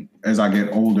becoming, as I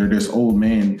get older, this old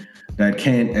man that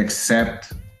can't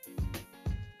accept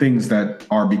things that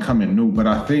are becoming new. But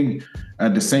I think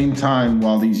at the same time,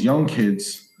 while these young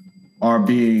kids are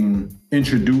being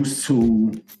introduced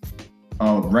to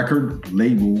a record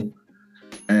label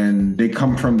and they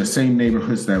come from the same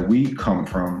neighborhoods that we come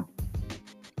from,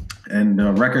 and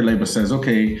the record label says,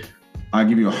 okay, I'll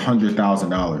give you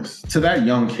 $100,000. To that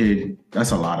young kid,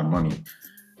 that's a lot of money.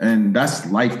 And that's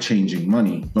life-changing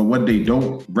money. But what they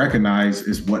don't recognize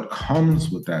is what comes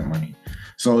with that money.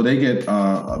 So they get,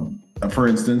 for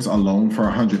instance, a loan for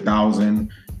 $100,000.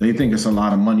 They think it's a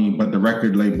lot of money, but the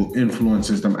record label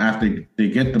influences them after they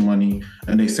get the money,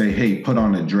 and they say, hey, put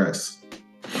on a dress.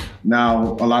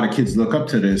 Now, a lot of kids look up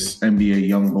to this NBA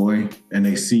young boy, and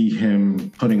they see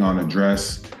him putting on a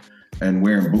dress and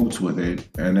wearing boots with it.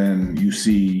 And then you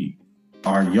see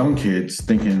our young kids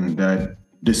thinking that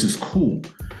this is cool.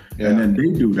 Yeah. And then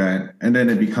they do that, and then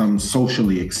it becomes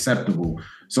socially acceptable.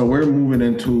 So we're moving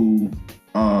into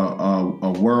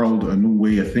a world, a new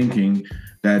way of thinking,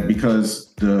 that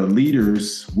because the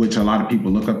leaders, which a lot of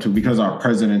people look up to, because our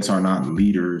presidents are not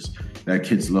leaders that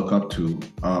kids look up to,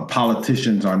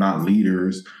 politicians are not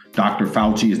leaders, Dr.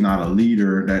 Fauci is not a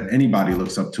leader that anybody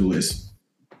looks up to, is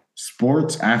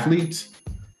sports athletes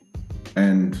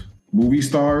and movie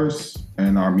stars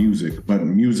and our music. But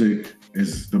music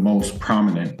is the most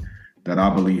prominent that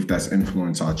I believe that's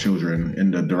influenced our children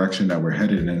in the direction that we're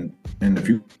headed in the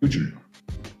future.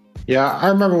 Yeah, I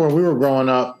remember when we were growing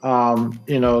up,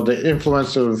 the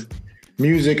influence of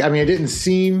music. I mean, it didn't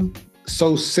seem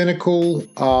so cynical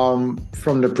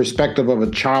from the perspective of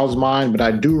a child's mind, but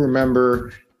I do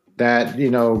remember that,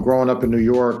 growing up in New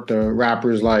York, the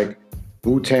rappers like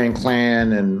Wu-Tang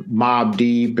Clan and Mobb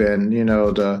Deep and,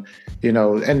 the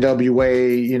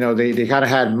NWA, they kind of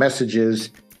had messages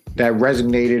that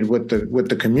resonated with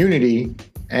the community.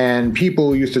 And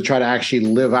people used to try to actually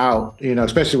live out,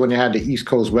 especially when they had the East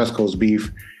Coast, West Coast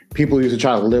beef, people used to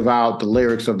try to live out the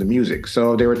lyrics of the music.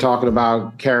 So they were talking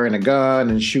about carrying a gun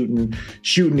and shooting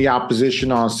the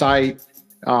opposition on sight.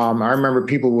 I remember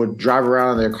people would drive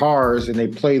around in their cars and they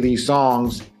play these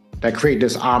songs that create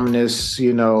this ominous,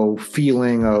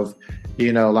 feeling of,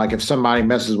 like if somebody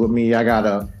messes with me, I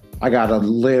gotta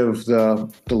live the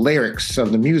lyrics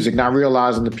of the music, not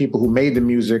realizing the people who made the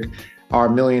music are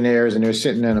millionaires and they're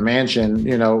sitting in a mansion,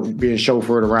 being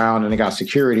chauffeured around and they got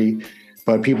security.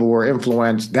 But people were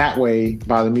influenced that way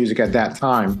by the music at that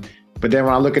time. But then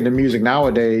when I look at the music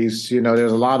nowadays,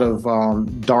 there's a lot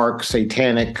of dark,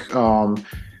 satanic,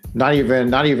 not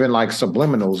even like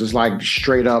subliminals. It's like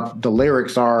straight up, the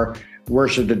lyrics are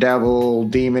worship the devil,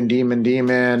 demon, demon,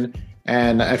 demon.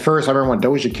 And at first, I remember when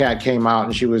Doja Cat came out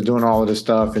and she was doing all of this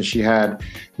stuff, and she had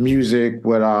music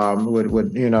with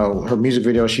her music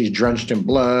video. She's drenched in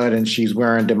blood and she's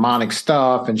wearing demonic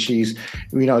stuff, and she's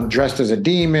dressed as a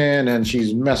demon and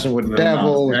she's messing with the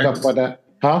devil and stuff like that.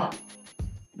 Huh?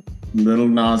 Lil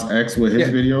Nas X with his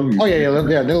video.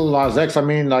 Lil Nas X. I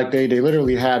mean, like they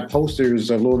literally had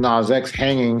posters of Lil Nas X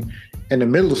hanging in the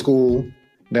middle school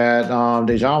that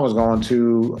Dejan was going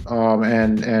to,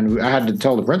 and I had to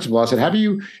tell the principal, I said, have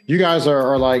you guys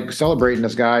are like celebrating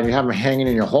this guy and you have him hanging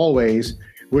in your hallways,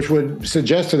 which would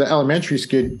suggest to the elementary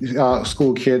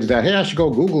school kids that, hey, I should go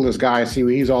Google this guy and see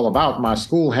what he's all about. My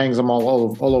school hangs him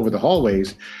all over the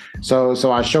hallways. So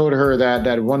I showed her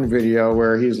that one video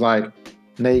where he's like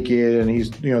naked and he's,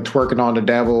 twerking on the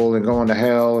devil and going to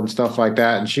hell and stuff like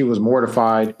that. And she was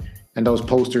mortified. And those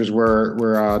posters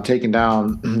were taken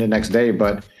down the next day.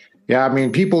 But yeah, I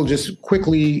mean, people just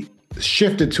quickly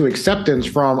shifted to acceptance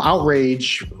from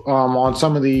outrage on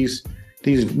some of these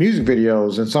music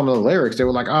videos and some of the lyrics. They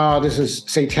were like, this is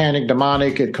satanic,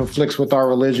 demonic. It conflicts with our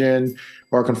religion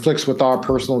or conflicts with our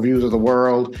personal views of the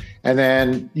world. And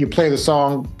then you play the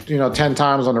song, 10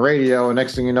 times on the radio, and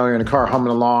next thing you know, you're in the car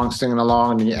humming along, singing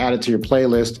along, and then you add it to your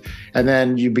playlist, and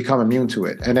then you become immune to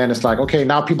it. And then it's like, okay,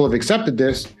 now people have accepted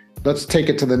this. Let's take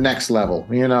it to the next level,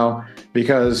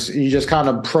 because you just kind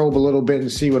of probe a little bit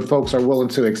and see what folks are willing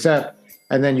to accept.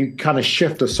 and then you kind of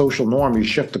shift the social norm, you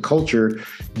shift the culture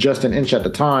just an inch at a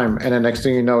time, and the next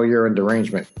thing you know, you're in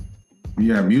derangement.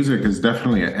 Yeah, music is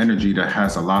definitely an energy that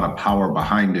has a lot of power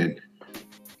behind it.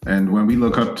 And when we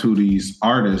look up to these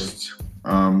artists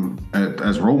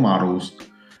as role models,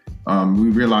 we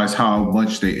realize how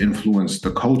much they influence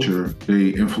the culture. They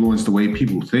influence the way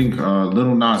people think.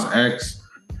 Lil Nas X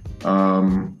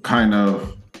kind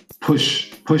of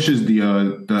pushes the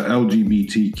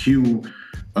LGBTQ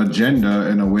agenda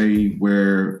in a way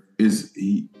where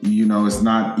it's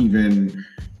not even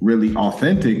really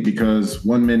authentic, because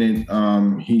one minute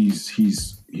he's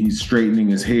straightening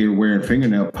his hair, wearing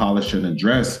fingernail polish and a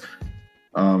dress,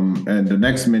 and the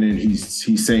next minute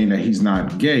he's saying that he's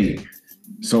not gay.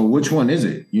 So which one is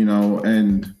it?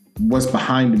 And what's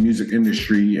behind the music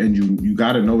industry? And you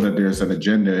got to know that there's an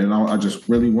agenda. And I just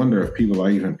really wonder if people are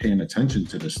even paying attention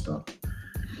to this stuff.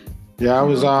 Yeah, I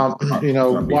was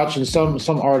watching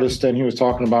some artist, and he was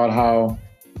talking about how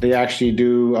they actually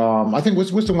do. I think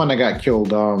what's the one that got killed?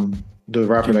 The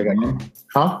rapper that got killed.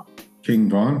 Huh? King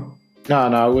Von?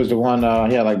 No, it was the one.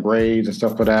 He had like braids and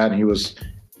stuff like that, and he was,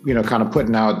 kind of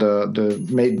putting out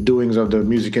the doings of the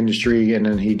music industry, and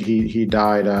then he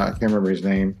died. I can't remember his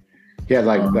name. He had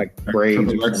like braids.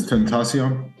 Triple X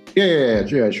Tentacion?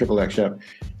 Yeah, Triple X, yeah.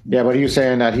 Yeah, but he was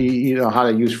saying that he how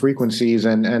to use frequencies,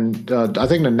 and I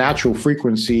think the natural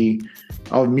frequency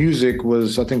of music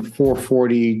was, I think,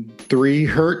 443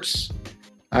 hertz,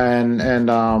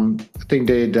 and I think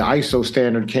the ISO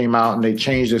standard came out and they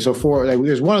changed it. So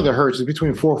there's one of the hertz is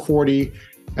between 440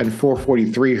 and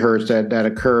 443 hertz that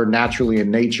occur naturally in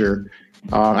nature.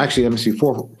 Actually, let me see,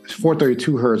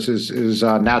 432 hertz is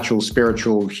natural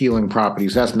spiritual healing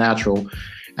properties. That's natural.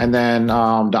 And then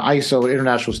the ISO,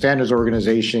 International Standards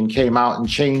Organization, came out and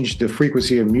changed the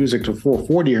frequency of music to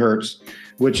 440 hertz,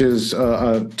 which is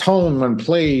a tone when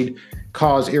played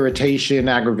cause irritation,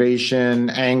 aggravation,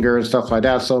 anger, and stuff like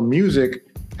that. So music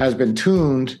has been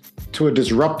tuned to a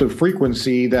disruptive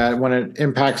frequency that, when it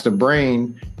impacts the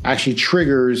brain, actually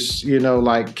triggers,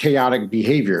 like chaotic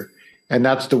behavior. And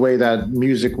that's the way that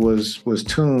music was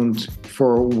tuned.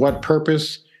 For what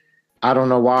purpose? I don't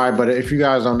know why, but if you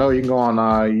guys don't know, you can go on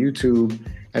YouTube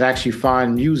and actually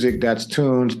find music that's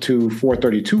tuned to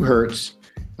 432 hertz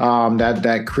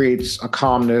that creates a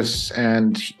calmness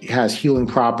and has healing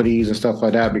properties and stuff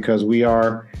like that, because we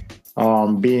are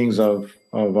beings of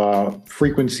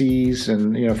frequencies,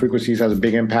 and frequencies has a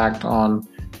big impact on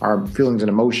our feelings and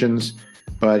emotions.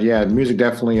 But yeah, music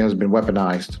definitely has been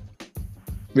weaponized.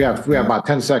 We have about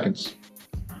 10 seconds.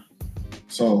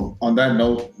 So on that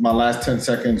note, my last 10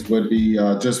 seconds would be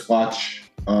just watch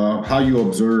how you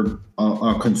observe,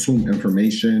 consume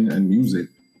information and music.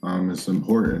 It's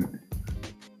important.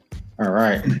 All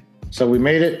right. So we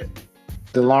made it.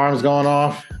 The alarm's going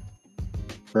off.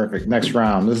 Perfect. Next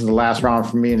round. This is the last round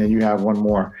for me, and then you have one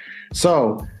more.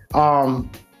 So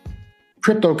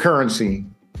cryptocurrency.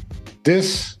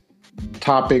 This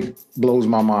topic blows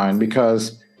my mind,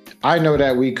 because I know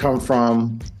that we come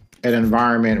from an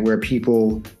environment where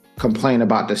people complain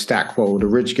about the stat quo. The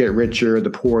rich get richer, the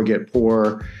poor get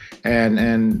poorer.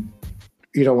 And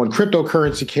when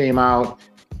cryptocurrency came out,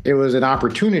 it was an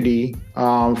opportunity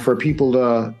for people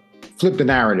to flip the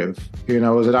narrative. It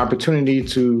was an opportunity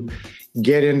to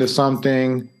get into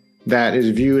something that is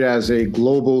viewed as a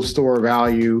global store of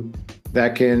value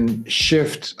that can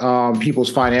shift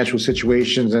people's financial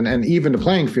situations and even the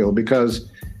playing field, because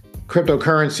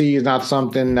cryptocurrency is not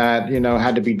something that,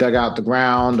 had to be dug out the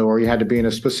ground, or you had to be in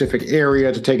a specific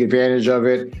area to take advantage of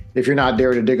it. If you're not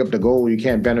there to dig up the gold, you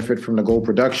can't benefit from the gold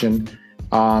production.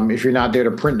 If you're not there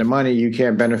to print the money, you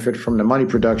can't benefit from the money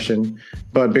production.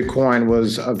 But Bitcoin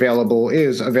is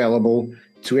available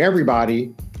to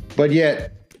everybody. But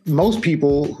yet most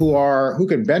people who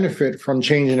could benefit from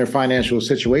changing their financial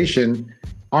situation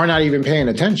are not even paying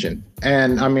attention.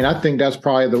 And I mean, I think that's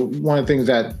probably one of the things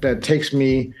that takes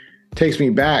me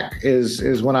back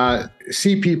is when I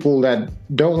see people that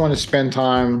don't want to spend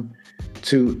time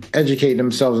to educate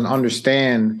themselves and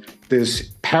understand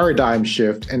this paradigm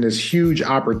shift and this huge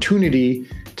opportunity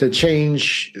to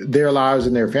change their lives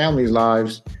and their families'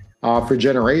 lives for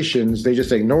generations. They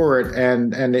just ignore it,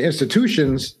 and the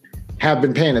institutions have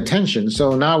been paying attention.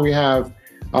 So now we have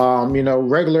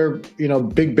regular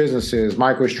big businesses,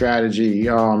 MicroStrategy,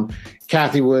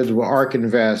 Kathy Woods with ARK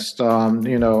Invest,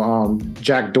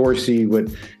 Jack Dorsey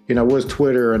with was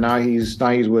Twitter, and now he's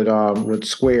with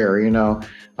Square.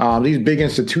 These big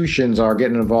institutions are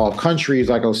getting involved. Countries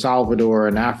like El Salvador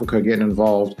and Africa getting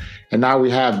involved, and now we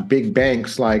have big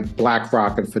banks like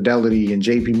BlackRock and Fidelity and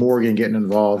JP Morgan getting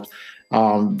involved.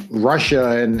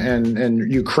 Russia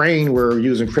and Ukraine were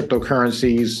using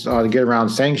cryptocurrencies to get around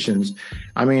sanctions.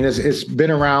 I mean, it's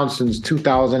been around since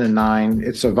 2009.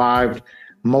 It survived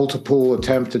multiple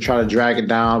attempts to try to drag it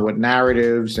down with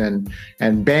narratives and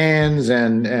bans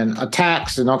and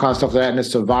attacks and all kinds of stuff like that. And it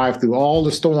survived through all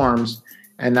the storms.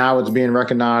 And now it's being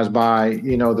recognized by,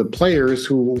 the players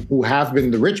who have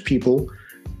been the rich people,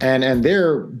 and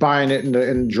they're buying it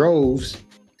in droves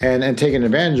and taking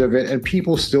advantage of it, and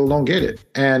people still don't get it.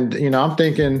 And, I'm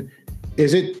thinking,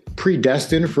 is it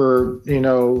predestined for,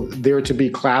 there to be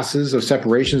classes of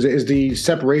separations? Is the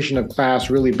separation of class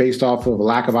really based off of a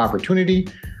lack of opportunity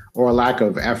or a lack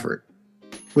of effort?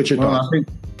 What's your thoughts?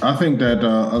 I think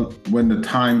that when the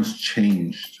times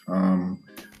changed, I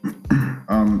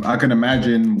can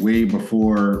imagine way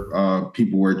before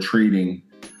people were trading,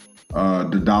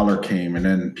 the dollar came, and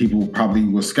then people probably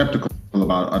were skeptical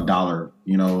about a dollar.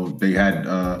 They had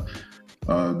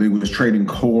they was trading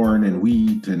corn and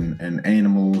wheat and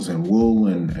animals and wool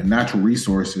and natural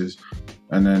resources,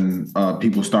 and then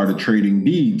people started trading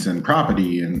beads and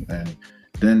property, and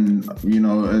then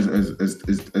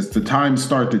as the times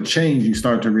start to change, you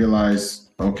start to realize,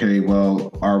 okay,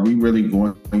 well, are we really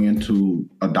going into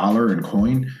a dollar and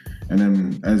coin? And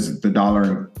then as the dollar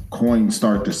and coin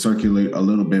start to circulate a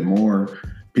little bit more,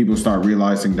 people start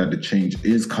realizing that the change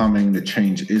is coming, the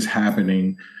change is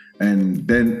happening. And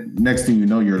then next thing you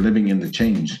know, you're living in the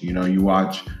change. You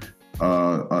watch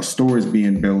stores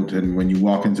being built, and when you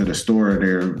walk into the store,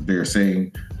 they're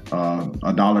saying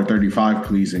 $1.35,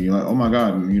 please. And you're like, oh my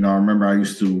God. And, I remember I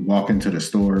used to walk into the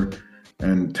store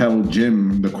and tell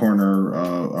Jim, the corner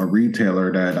a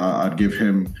retailer, that I'd give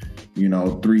him,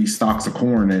 3 stalks of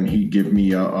corn, and he'd give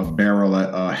me a barrel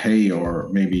of hay or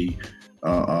maybe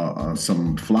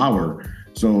some flour.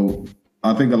 So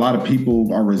I think a lot of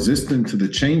people are resistant to the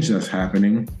change that's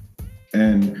happening,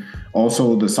 and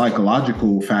also the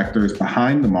psychological factors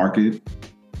behind the market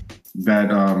that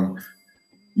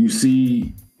you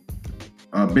see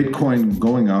Bitcoin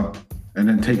going up and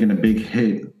then taking a big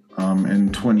hit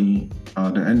in the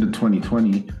end of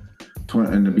 2020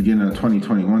 and the beginning of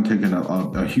 2021, taking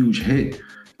a huge hit.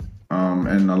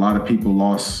 And a lot of people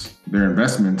lost their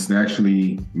investments. They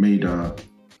actually made a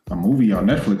movie on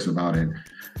Netflix about it.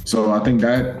 So I think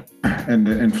that, and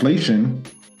the inflation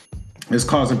is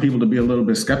causing people to be a little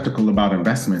bit skeptical about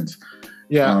investments.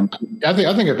 Yeah, I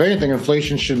think if anything,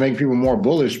 inflation should make people more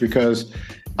bullish because,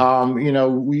 it's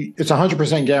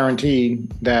 100% guaranteed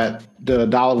that the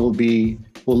dollar will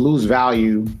lose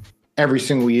value every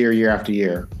single year after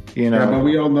year. Yeah, but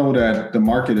we all know that the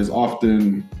market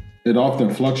often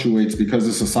fluctuates because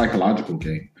it's a psychological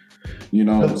game.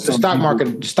 The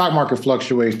stock market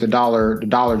fluctuates. The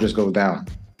dollar just goes down.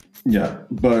 Yeah,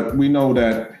 but we know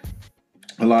that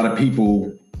a lot of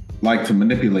people like to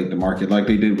manipulate the market, like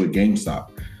they did with GameStop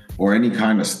or any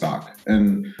kind of stock.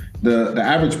 And the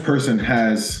average person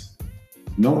has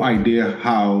no idea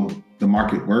how the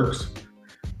market works.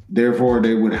 Therefore,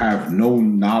 they would have no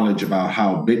knowledge about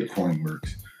how Bitcoin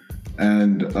works.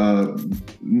 And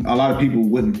a lot of people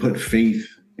wouldn't put faith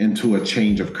into a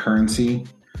change of currency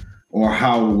or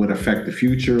how it would affect the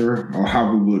future or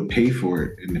how we would pay for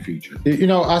it in the future.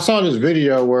 I saw this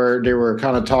video where they were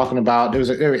kind of talking about, they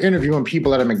were interviewing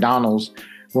people at a McDonald's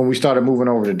when we started moving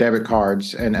over to debit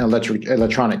cards and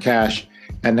electronic cash.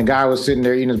 And the guy was sitting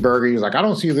there eating his burger. He was like, I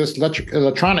don't see this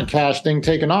electronic cash thing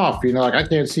taking off. I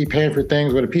can't see paying for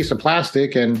things with a piece of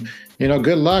plastic, and,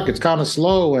 good luck. It's kind of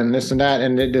slow and this and that.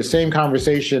 And the same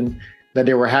conversation that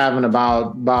they were having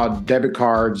about debit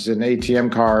cards and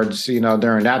ATM cards,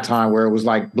 during that time, where it was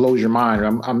like blows your mind.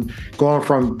 I'm going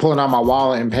from pulling out my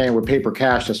wallet and paying with paper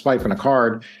cash to swiping a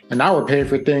card, and now we're paying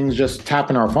for things just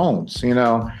tapping our phones.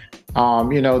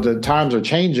 The times are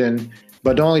changing,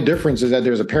 but the only difference is that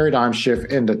there's a paradigm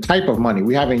shift in the type of money.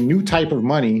 We have a new type of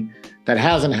money that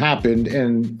hasn't happened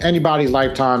in anybody's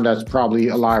lifetime that's probably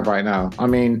alive right now. I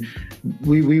mean,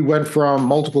 we went from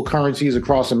multiple currencies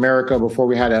across America before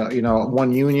we had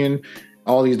one union.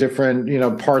 All these different,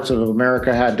 parts of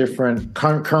America had different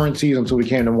currencies until we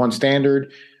came to one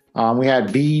standard. We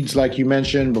had beads, like you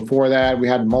mentioned before that. We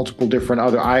had multiple different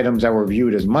other items that were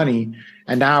viewed as money.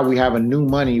 And now we have a new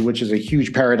money, which is a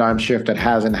huge paradigm shift that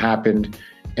hasn't happened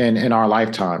in our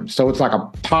lifetime. So it's like a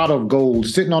pot of gold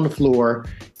sitting on the floor.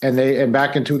 And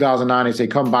back in 2009, they say,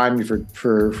 come buy me for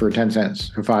 10 cents,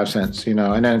 for 5 cents,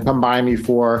 and then come buy me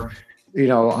for,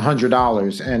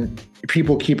 $100. And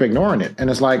people keep ignoring it. And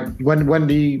it's like when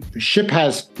the ship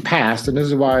has passed, and this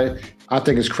is why I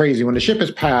think it's crazy, when the ship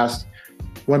has passed,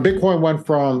 when Bitcoin went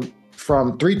from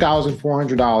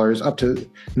 $3,400 up to,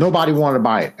 nobody wanted to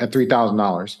buy it at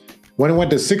 $3,000. When it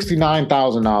went to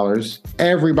 $69,000,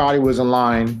 everybody was in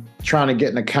line trying to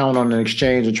get an account on an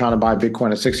exchange and trying to buy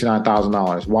Bitcoin at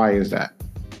 $69,000. Why is that?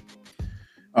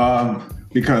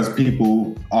 Because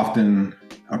people often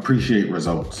appreciate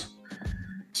results.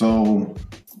 So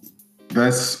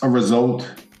that's a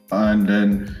result. And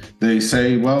then they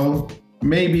say, well,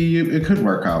 maybe it could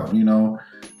work out. You know,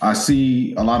 I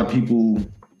see a lot of people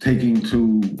taking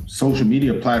to social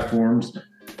media platforms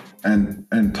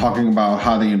and talking about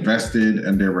how they invested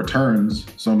and their returns.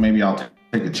 So maybe I'll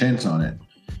take a chance on it.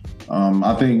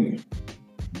 I think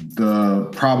the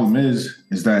problem is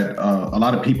that a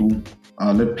lot of people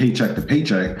live paycheck to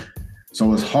paycheck.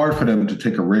 So it's hard for them to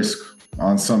take a risk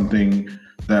on something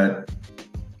that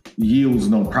yields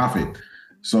no profit.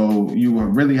 So you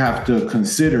really have to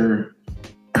consider,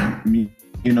 you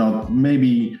know,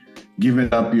 maybe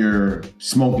giving up your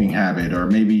smoking habit, or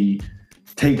maybe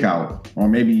takeout, or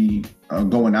maybe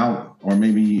going out, or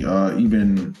maybe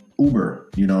even Uber,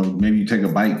 you know, maybe you take a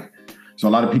bike. So a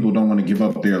lot of people don't want to give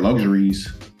up their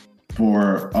luxuries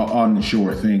for an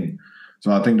unsure thing.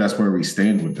 So I think that's where we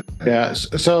stand with that. Yeah.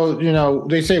 So, you know,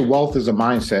 they say wealth is a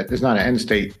mindset. It's not an end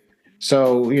state.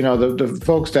 So, you know, the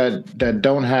folks that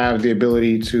don't have the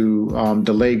ability to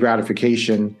delay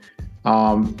gratification,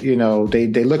 you know, they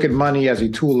look at money as a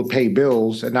tool to pay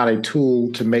bills and not a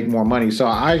tool to make more money. So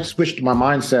I switched my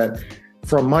mindset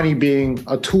from money being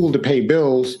a tool to pay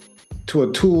bills to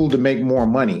a tool to make more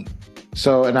money.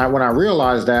 So, and when I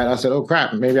realized that, I said, oh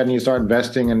crap, maybe I need to start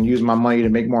investing and use my money to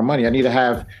make more money. I need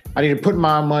to put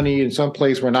my money in some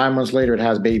place where 9 months later it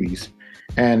has babies.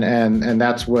 And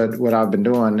that's what I've been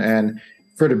doing. And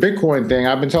for the Bitcoin thing,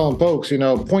 I've been telling folks, you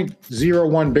know,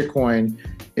 0.01 Bitcoin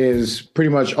is pretty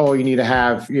much all you need to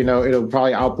have. You know, it'll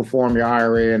probably outperform your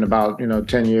IRA in about,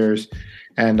 10 years.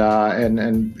 And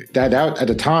that at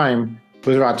the time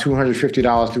was about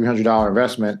 $250, $300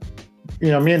 investment. You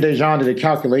know, me and Dejan did a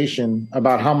calculation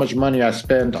about how much money I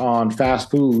spent on fast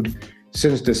food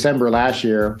since December last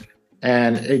year.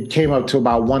 And it came up to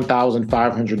about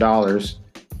 $1,500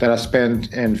 that I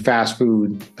spent in fast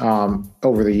food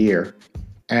over the year.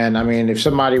 And I mean, if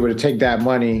somebody were to take that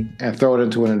money and throw it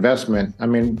into an investment, I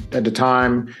mean, at the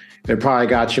time, they probably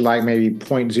got you like maybe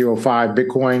 0.05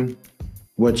 Bitcoin,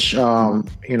 which, you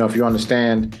know, if you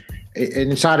understand,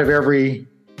 inside of every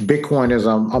Bitcoin is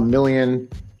a million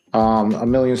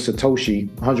Satoshi,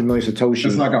 100 million Satoshi.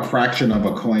 It's like a fraction of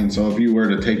a coin. So if you were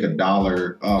to take a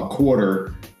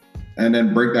quarter, and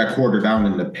then break that quarter down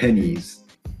into pennies,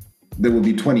 there would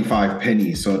be 25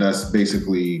 pennies. So that's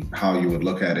basically how you would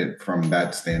look at it from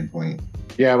that standpoint.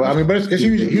 Yeah, well, I mean, but it's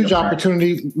huge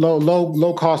opportunity,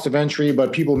 low cost of entry,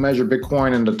 but people measure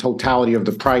Bitcoin in the totality of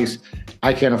the price.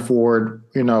 I can't afford,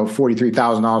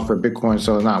 $43,000 for Bitcoin,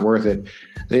 so it's not worth it.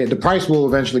 The price will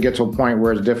eventually get to a point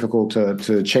where it's difficult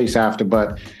to chase after,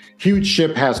 but huge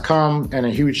ship has come and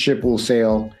a huge ship will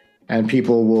sail. And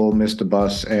people will miss the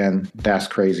bus, and that's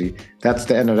crazy. That's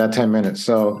the end of that 10 minutes.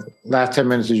 So last 10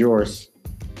 minutes is yours.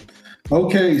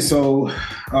 Okay, so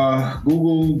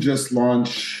Google just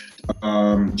launched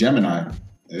Gemini.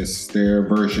 It's their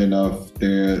version of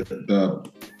the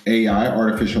AI,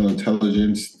 artificial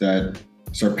intelligence, that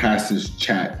surpasses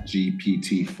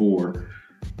ChatGPT-4.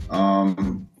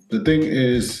 The thing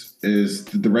is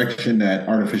the direction that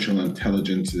artificial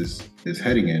intelligence is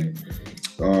heading in.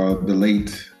 The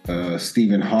late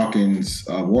Stephen Hawking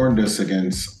warned us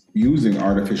against using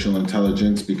artificial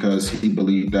intelligence because he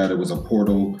believed that it was a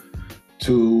portal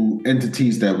to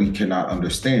entities that we cannot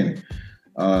understand.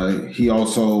 He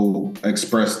also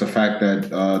expressed the fact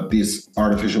that this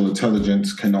artificial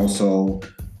intelligence can also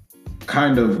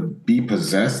kind of be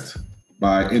possessed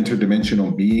by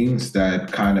interdimensional beings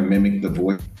that kind of mimic the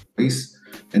voice,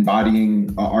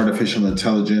 embodying artificial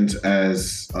intelligence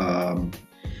as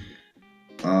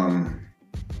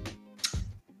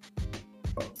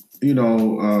it's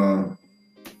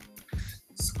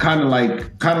kind of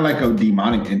like a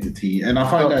demonic entity, and I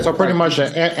find that so pretty much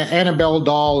an Annabelle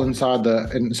doll inside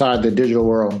the digital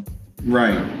world,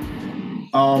 right?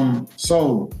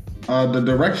 So the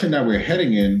direction that we're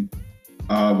heading in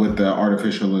with the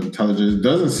artificial intelligence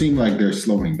doesn't seem like they're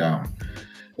slowing down.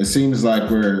 It seems like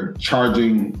we're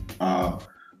charging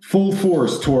full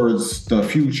force towards the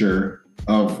future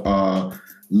of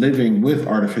living with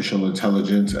artificial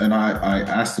intelligence. And I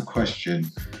asked the question,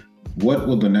 what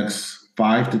will the next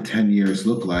 5 to 10 years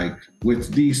look like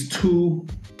with these two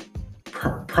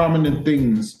prominent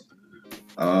things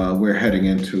we're heading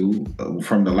into?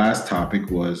 From the last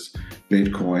topic was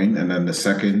Bitcoin, and then the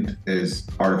second is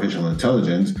artificial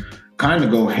intelligence, kind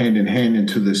of go hand in hand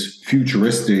into this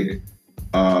futuristic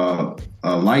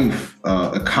life,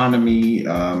 economy,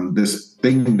 this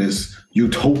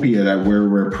utopia that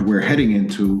we're heading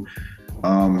into.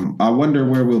 I wonder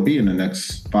where we'll be in the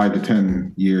next 5 to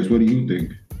 10 years. What do you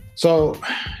think? So,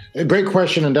 a great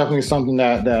question, and definitely something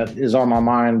that is on my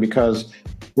mind, because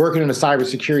working in the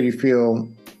cybersecurity field,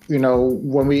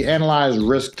 when we analyze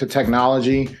risk to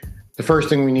technology, the first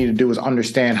thing we need to do is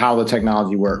understand how the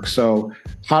technology works. So,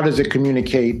 how does it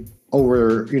communicate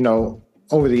over the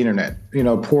internet?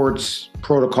 Ports,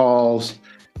 protocols.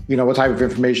 What type of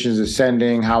information is it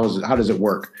sending? How does it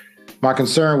work? My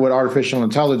concern with artificial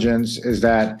intelligence is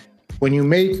that when you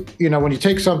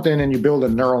take something and you build a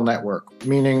neural network,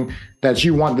 meaning that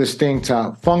you want this thing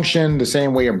to function the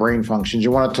same way a brain functions, you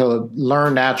want it to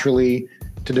learn naturally,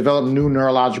 to develop new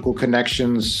neurological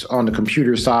connections on the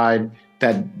computer side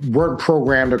that weren't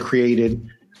programmed or created.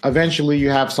 Eventually,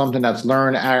 you have something that's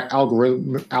learned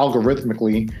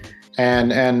algorithmically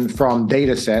and from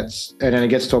data sets, and then it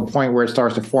gets to a point where it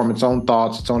starts to form its own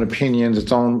thoughts, its own opinions,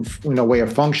 its own way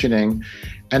of functioning.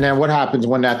 And then what happens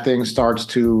when that thing starts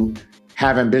to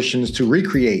have ambitions to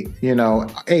recreate?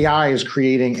 AI is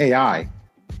creating AI.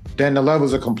 Then the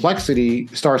levels of complexity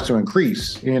starts to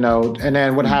increase. And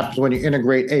then what happens when you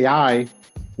integrate AI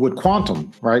with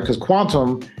quantum, right? Because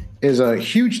quantum is a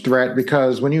huge threat,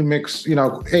 because when you mix,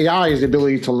 AI is the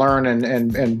ability to learn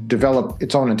and develop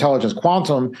its own intelligence.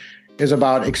 Quantum is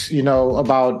about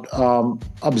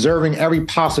observing every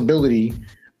possibility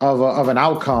of an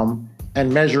outcome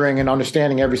and measuring and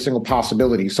understanding every single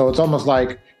possibility. So it's almost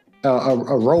like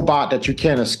a robot that you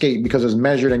can't escape, because it's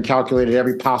measured and calculated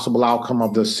every possible outcome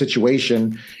of the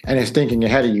situation and it's thinking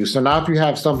ahead of you. So now if you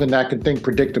have something that can think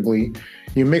predictably,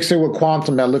 you mix it with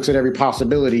quantum that looks at every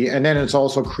possibility, and then it's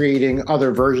also creating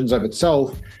other versions of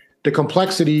itself. The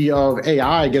complexity of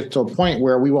AI gets to a point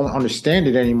where we won't understand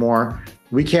it anymore.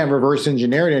 We can't reverse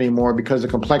engineer it anymore, because the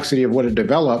complexity of what it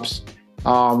develops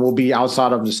will be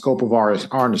outside of the scope of our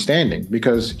understanding,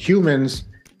 because humans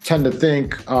tend to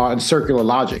think in circular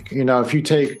logic. If you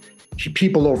take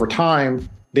people over time,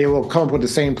 they will come up with the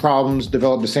same problems,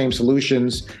 develop the same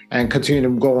solutions, and continue to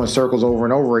go in circles over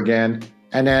and over again.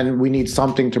 And then we need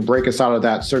something to break us out of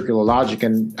that circular logic.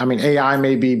 And I mean, AI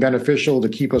may be beneficial to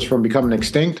keep us from becoming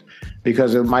extinct,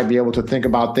 because it might be able to think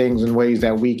about things in ways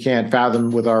that we can't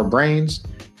fathom with our brains.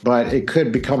 But it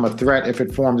could become a threat if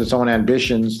it forms its own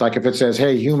ambitions. Like if it says,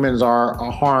 hey, humans are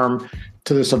a harm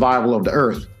to the survival of the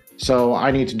earth, so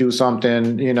I need to do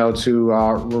something, to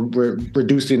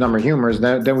reduce the number of humans.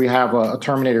 Then we have a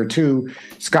Terminator 2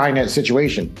 Skynet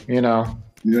situation,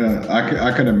 Yeah,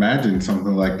 I could imagine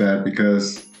something like that,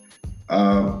 because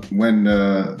when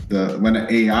the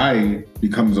AI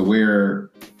becomes aware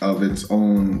of its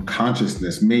own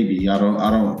consciousness, maybe I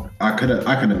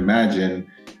could imagine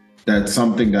that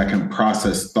something that can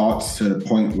process thoughts to the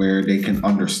point where they can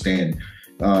understand.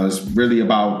 It's really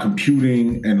about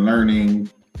computing and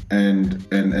learning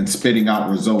and spitting out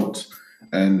results.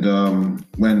 And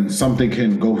when something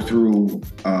can go through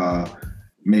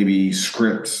maybe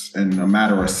scripts in a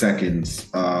matter of seconds,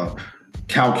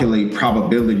 calculate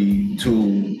probability to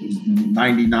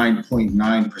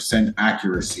 99.9%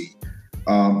 accuracy,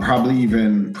 probably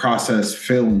even process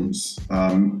films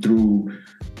through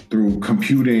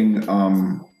computing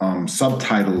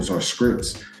subtitles or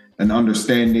scripts, and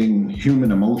understanding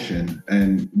human emotion,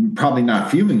 and probably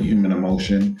not feeling human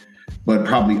emotion, but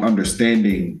probably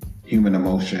understanding human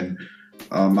emotion.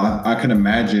 I can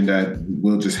imagine that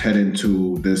we'll just head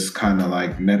into this kind of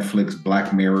like Netflix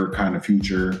Black Mirror kind of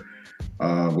future,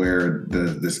 where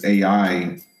this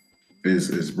AI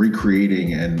is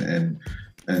recreating and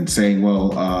saying,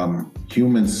 well,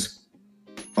 humans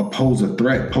pose a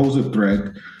threat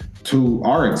to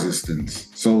our existence.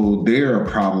 So they're a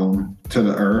problem to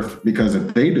the earth, because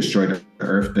if they destroy the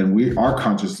earth, then our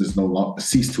consciousness no longer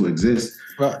cease to exist.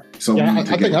 Well, so yeah, I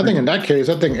think in that case,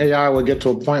 I think AI would get to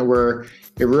a point where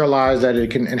it realized that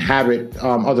it can inhabit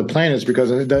other planets,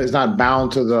 because it's not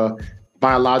bound to the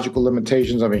biological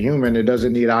limitations of a human. It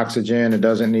doesn't need oxygen. It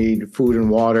doesn't need food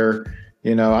and water.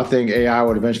 I think AI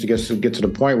would eventually get to the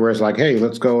point where it's like, hey,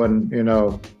 let's go and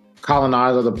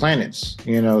colonize other planets.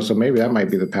 So maybe that might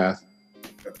be the path.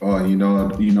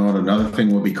 Another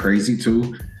thing would be crazy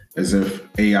too, is if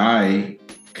AI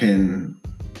can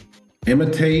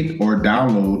imitate or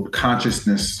download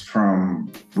consciousness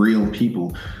from real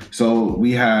people. So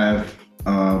we have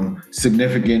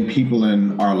significant people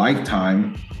in our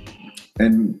lifetime,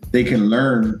 and they can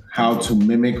learn how to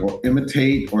mimic or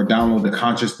imitate or download the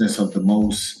consciousness of the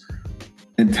most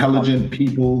intelligent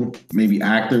people, maybe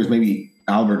actors, maybe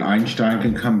Albert Einstein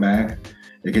can come back.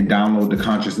 It can download the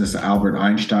consciousness of Albert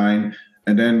Einstein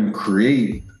and then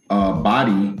create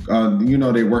body,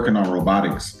 they're working on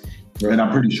robotics. Right. And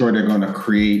I'm pretty sure they're going to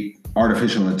create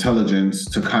artificial intelligence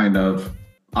to kind of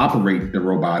operate the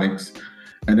robotics.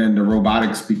 And then the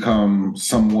robotics become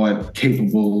somewhat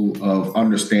capable of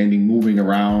understanding, moving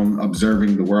around,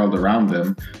 observing the world around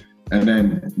them. And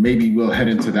then maybe we'll head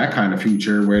into that kind of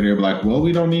future where they're like, well,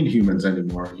 we don't need humans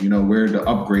anymore. We're the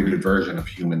upgraded version of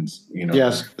humans.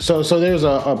 Yes. So there's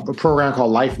a program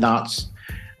called Life Knots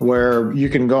where you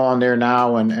can go on there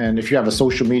now. And if you have a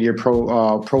social media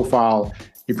profile,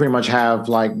 you pretty much have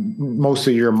like most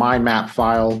of your mind map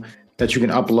file that you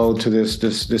can upload to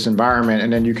this environment.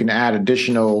 And then you can add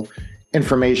additional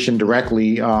information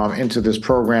directly into this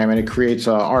program. And it creates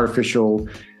an artificial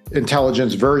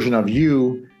intelligence version of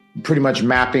you, pretty much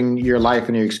mapping your life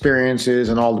and your experiences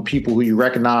and all the people who you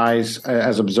recognize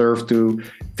as observed through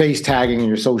face tagging in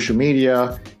your social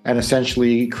media, and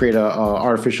essentially create a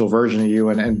artificial version of you.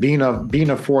 And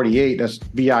Bina 48, that's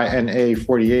Bina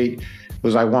 48,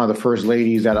 was like one of the first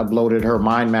ladies that uploaded her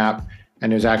mind map.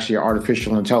 And there's actually an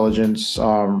artificial intelligence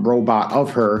robot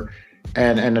of her.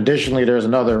 And additionally, there's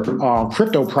another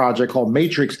crypto project called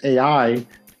Matrix AI,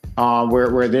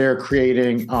 where they're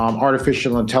creating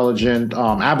artificial intelligent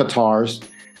avatars,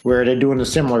 where they're doing a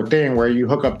similar thing, where you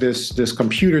hook up this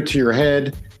computer to your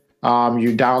head,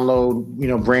 you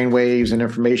download brain waves and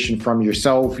information from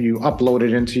yourself, you upload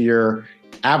it into your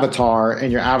avatar,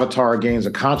 and your avatar gains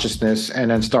a consciousness and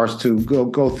then starts to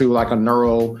go through like a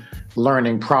neural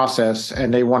learning process.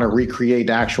 And they want to recreate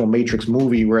the actual Matrix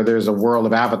movie where there's a world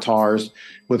of avatars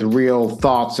with real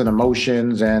thoughts and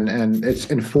emotions, and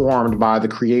it's informed by the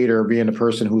creator being the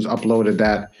person who's uploaded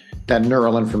that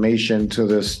neural information to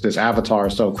this avatar.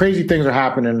 So crazy things are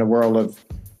happening in the world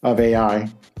of AI.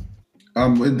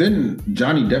 Didn't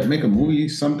Johnny Depp make a movie,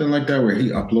 something like that, where he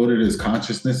uploaded his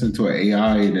consciousness into an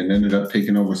AI and then ended up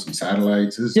taking over some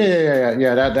satellites? Yeah.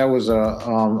 That was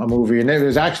a movie, and it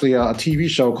was actually a TV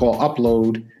show called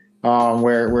Upload,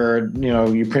 where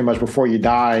you pretty much before you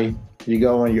die, you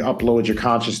go and you upload your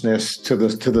consciousness to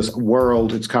this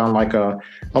world. It's kind of like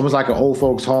almost like an old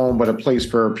folks home, but a place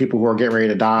for people who are getting ready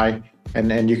to die,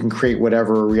 and you can create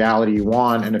whatever reality you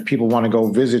want. And if people want to go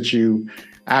visit you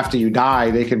after you die,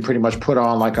 they can pretty much put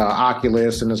on like an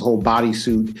Oculus and this whole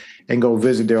bodysuit and go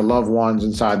visit their loved ones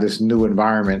inside this new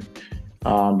environment.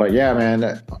 But yeah,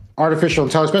 man, artificial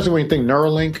intelligence, especially when you think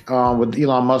Neuralink, with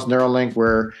Elon Musk Neuralink,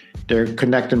 where they're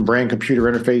connecting brain-computer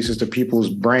interfaces to people's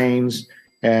brains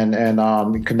and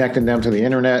connecting them to the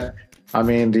internet. I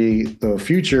mean, the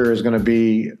future is going to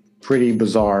be pretty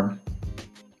bizarre.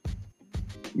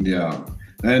 Yeah.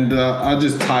 And I'll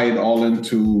just tie it all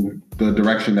into the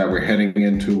direction that we're heading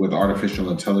into with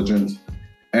artificial intelligence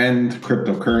and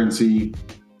cryptocurrency.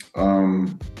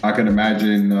 I can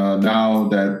imagine now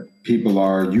that people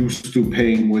are used to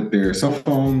paying with their cell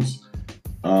phones,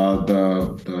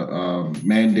 the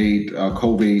mandate,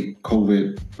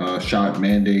 COVID shot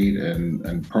mandate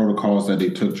and protocols that they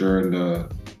took during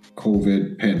the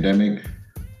COVID pandemic.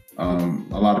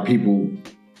 A lot of people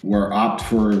were opt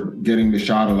for getting the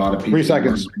shot. A lot of people 3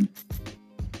 seconds.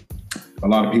 A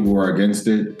lot of people were against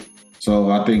it.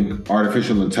 So I think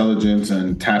artificial intelligence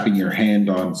and tapping your hand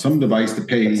on some device to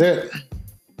pay. That's it.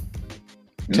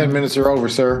 10 minutes are over,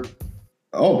 sir.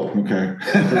 Oh, okay.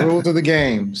 The rules of the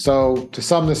game. So to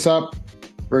sum this up,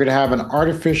 we're going to have an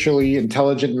artificially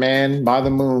intelligent man by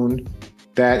the moon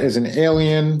that is an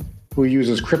alien who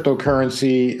uses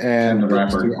cryptocurrency and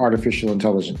artificial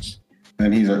intelligence.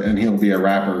 And he'll be a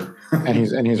rapper.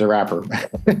 and he's a rapper.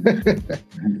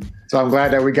 So I'm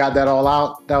glad that we got that all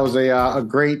out. That was a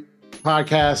great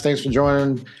podcast. Thanks for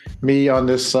joining me on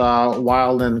this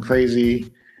wild and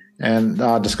crazy and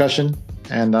discussion.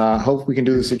 And hope we can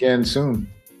do this again soon.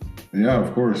 Yeah,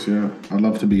 of course. Yeah, I'd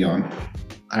love to be on.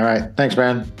 All right. Thanks,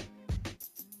 man.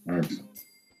 All right.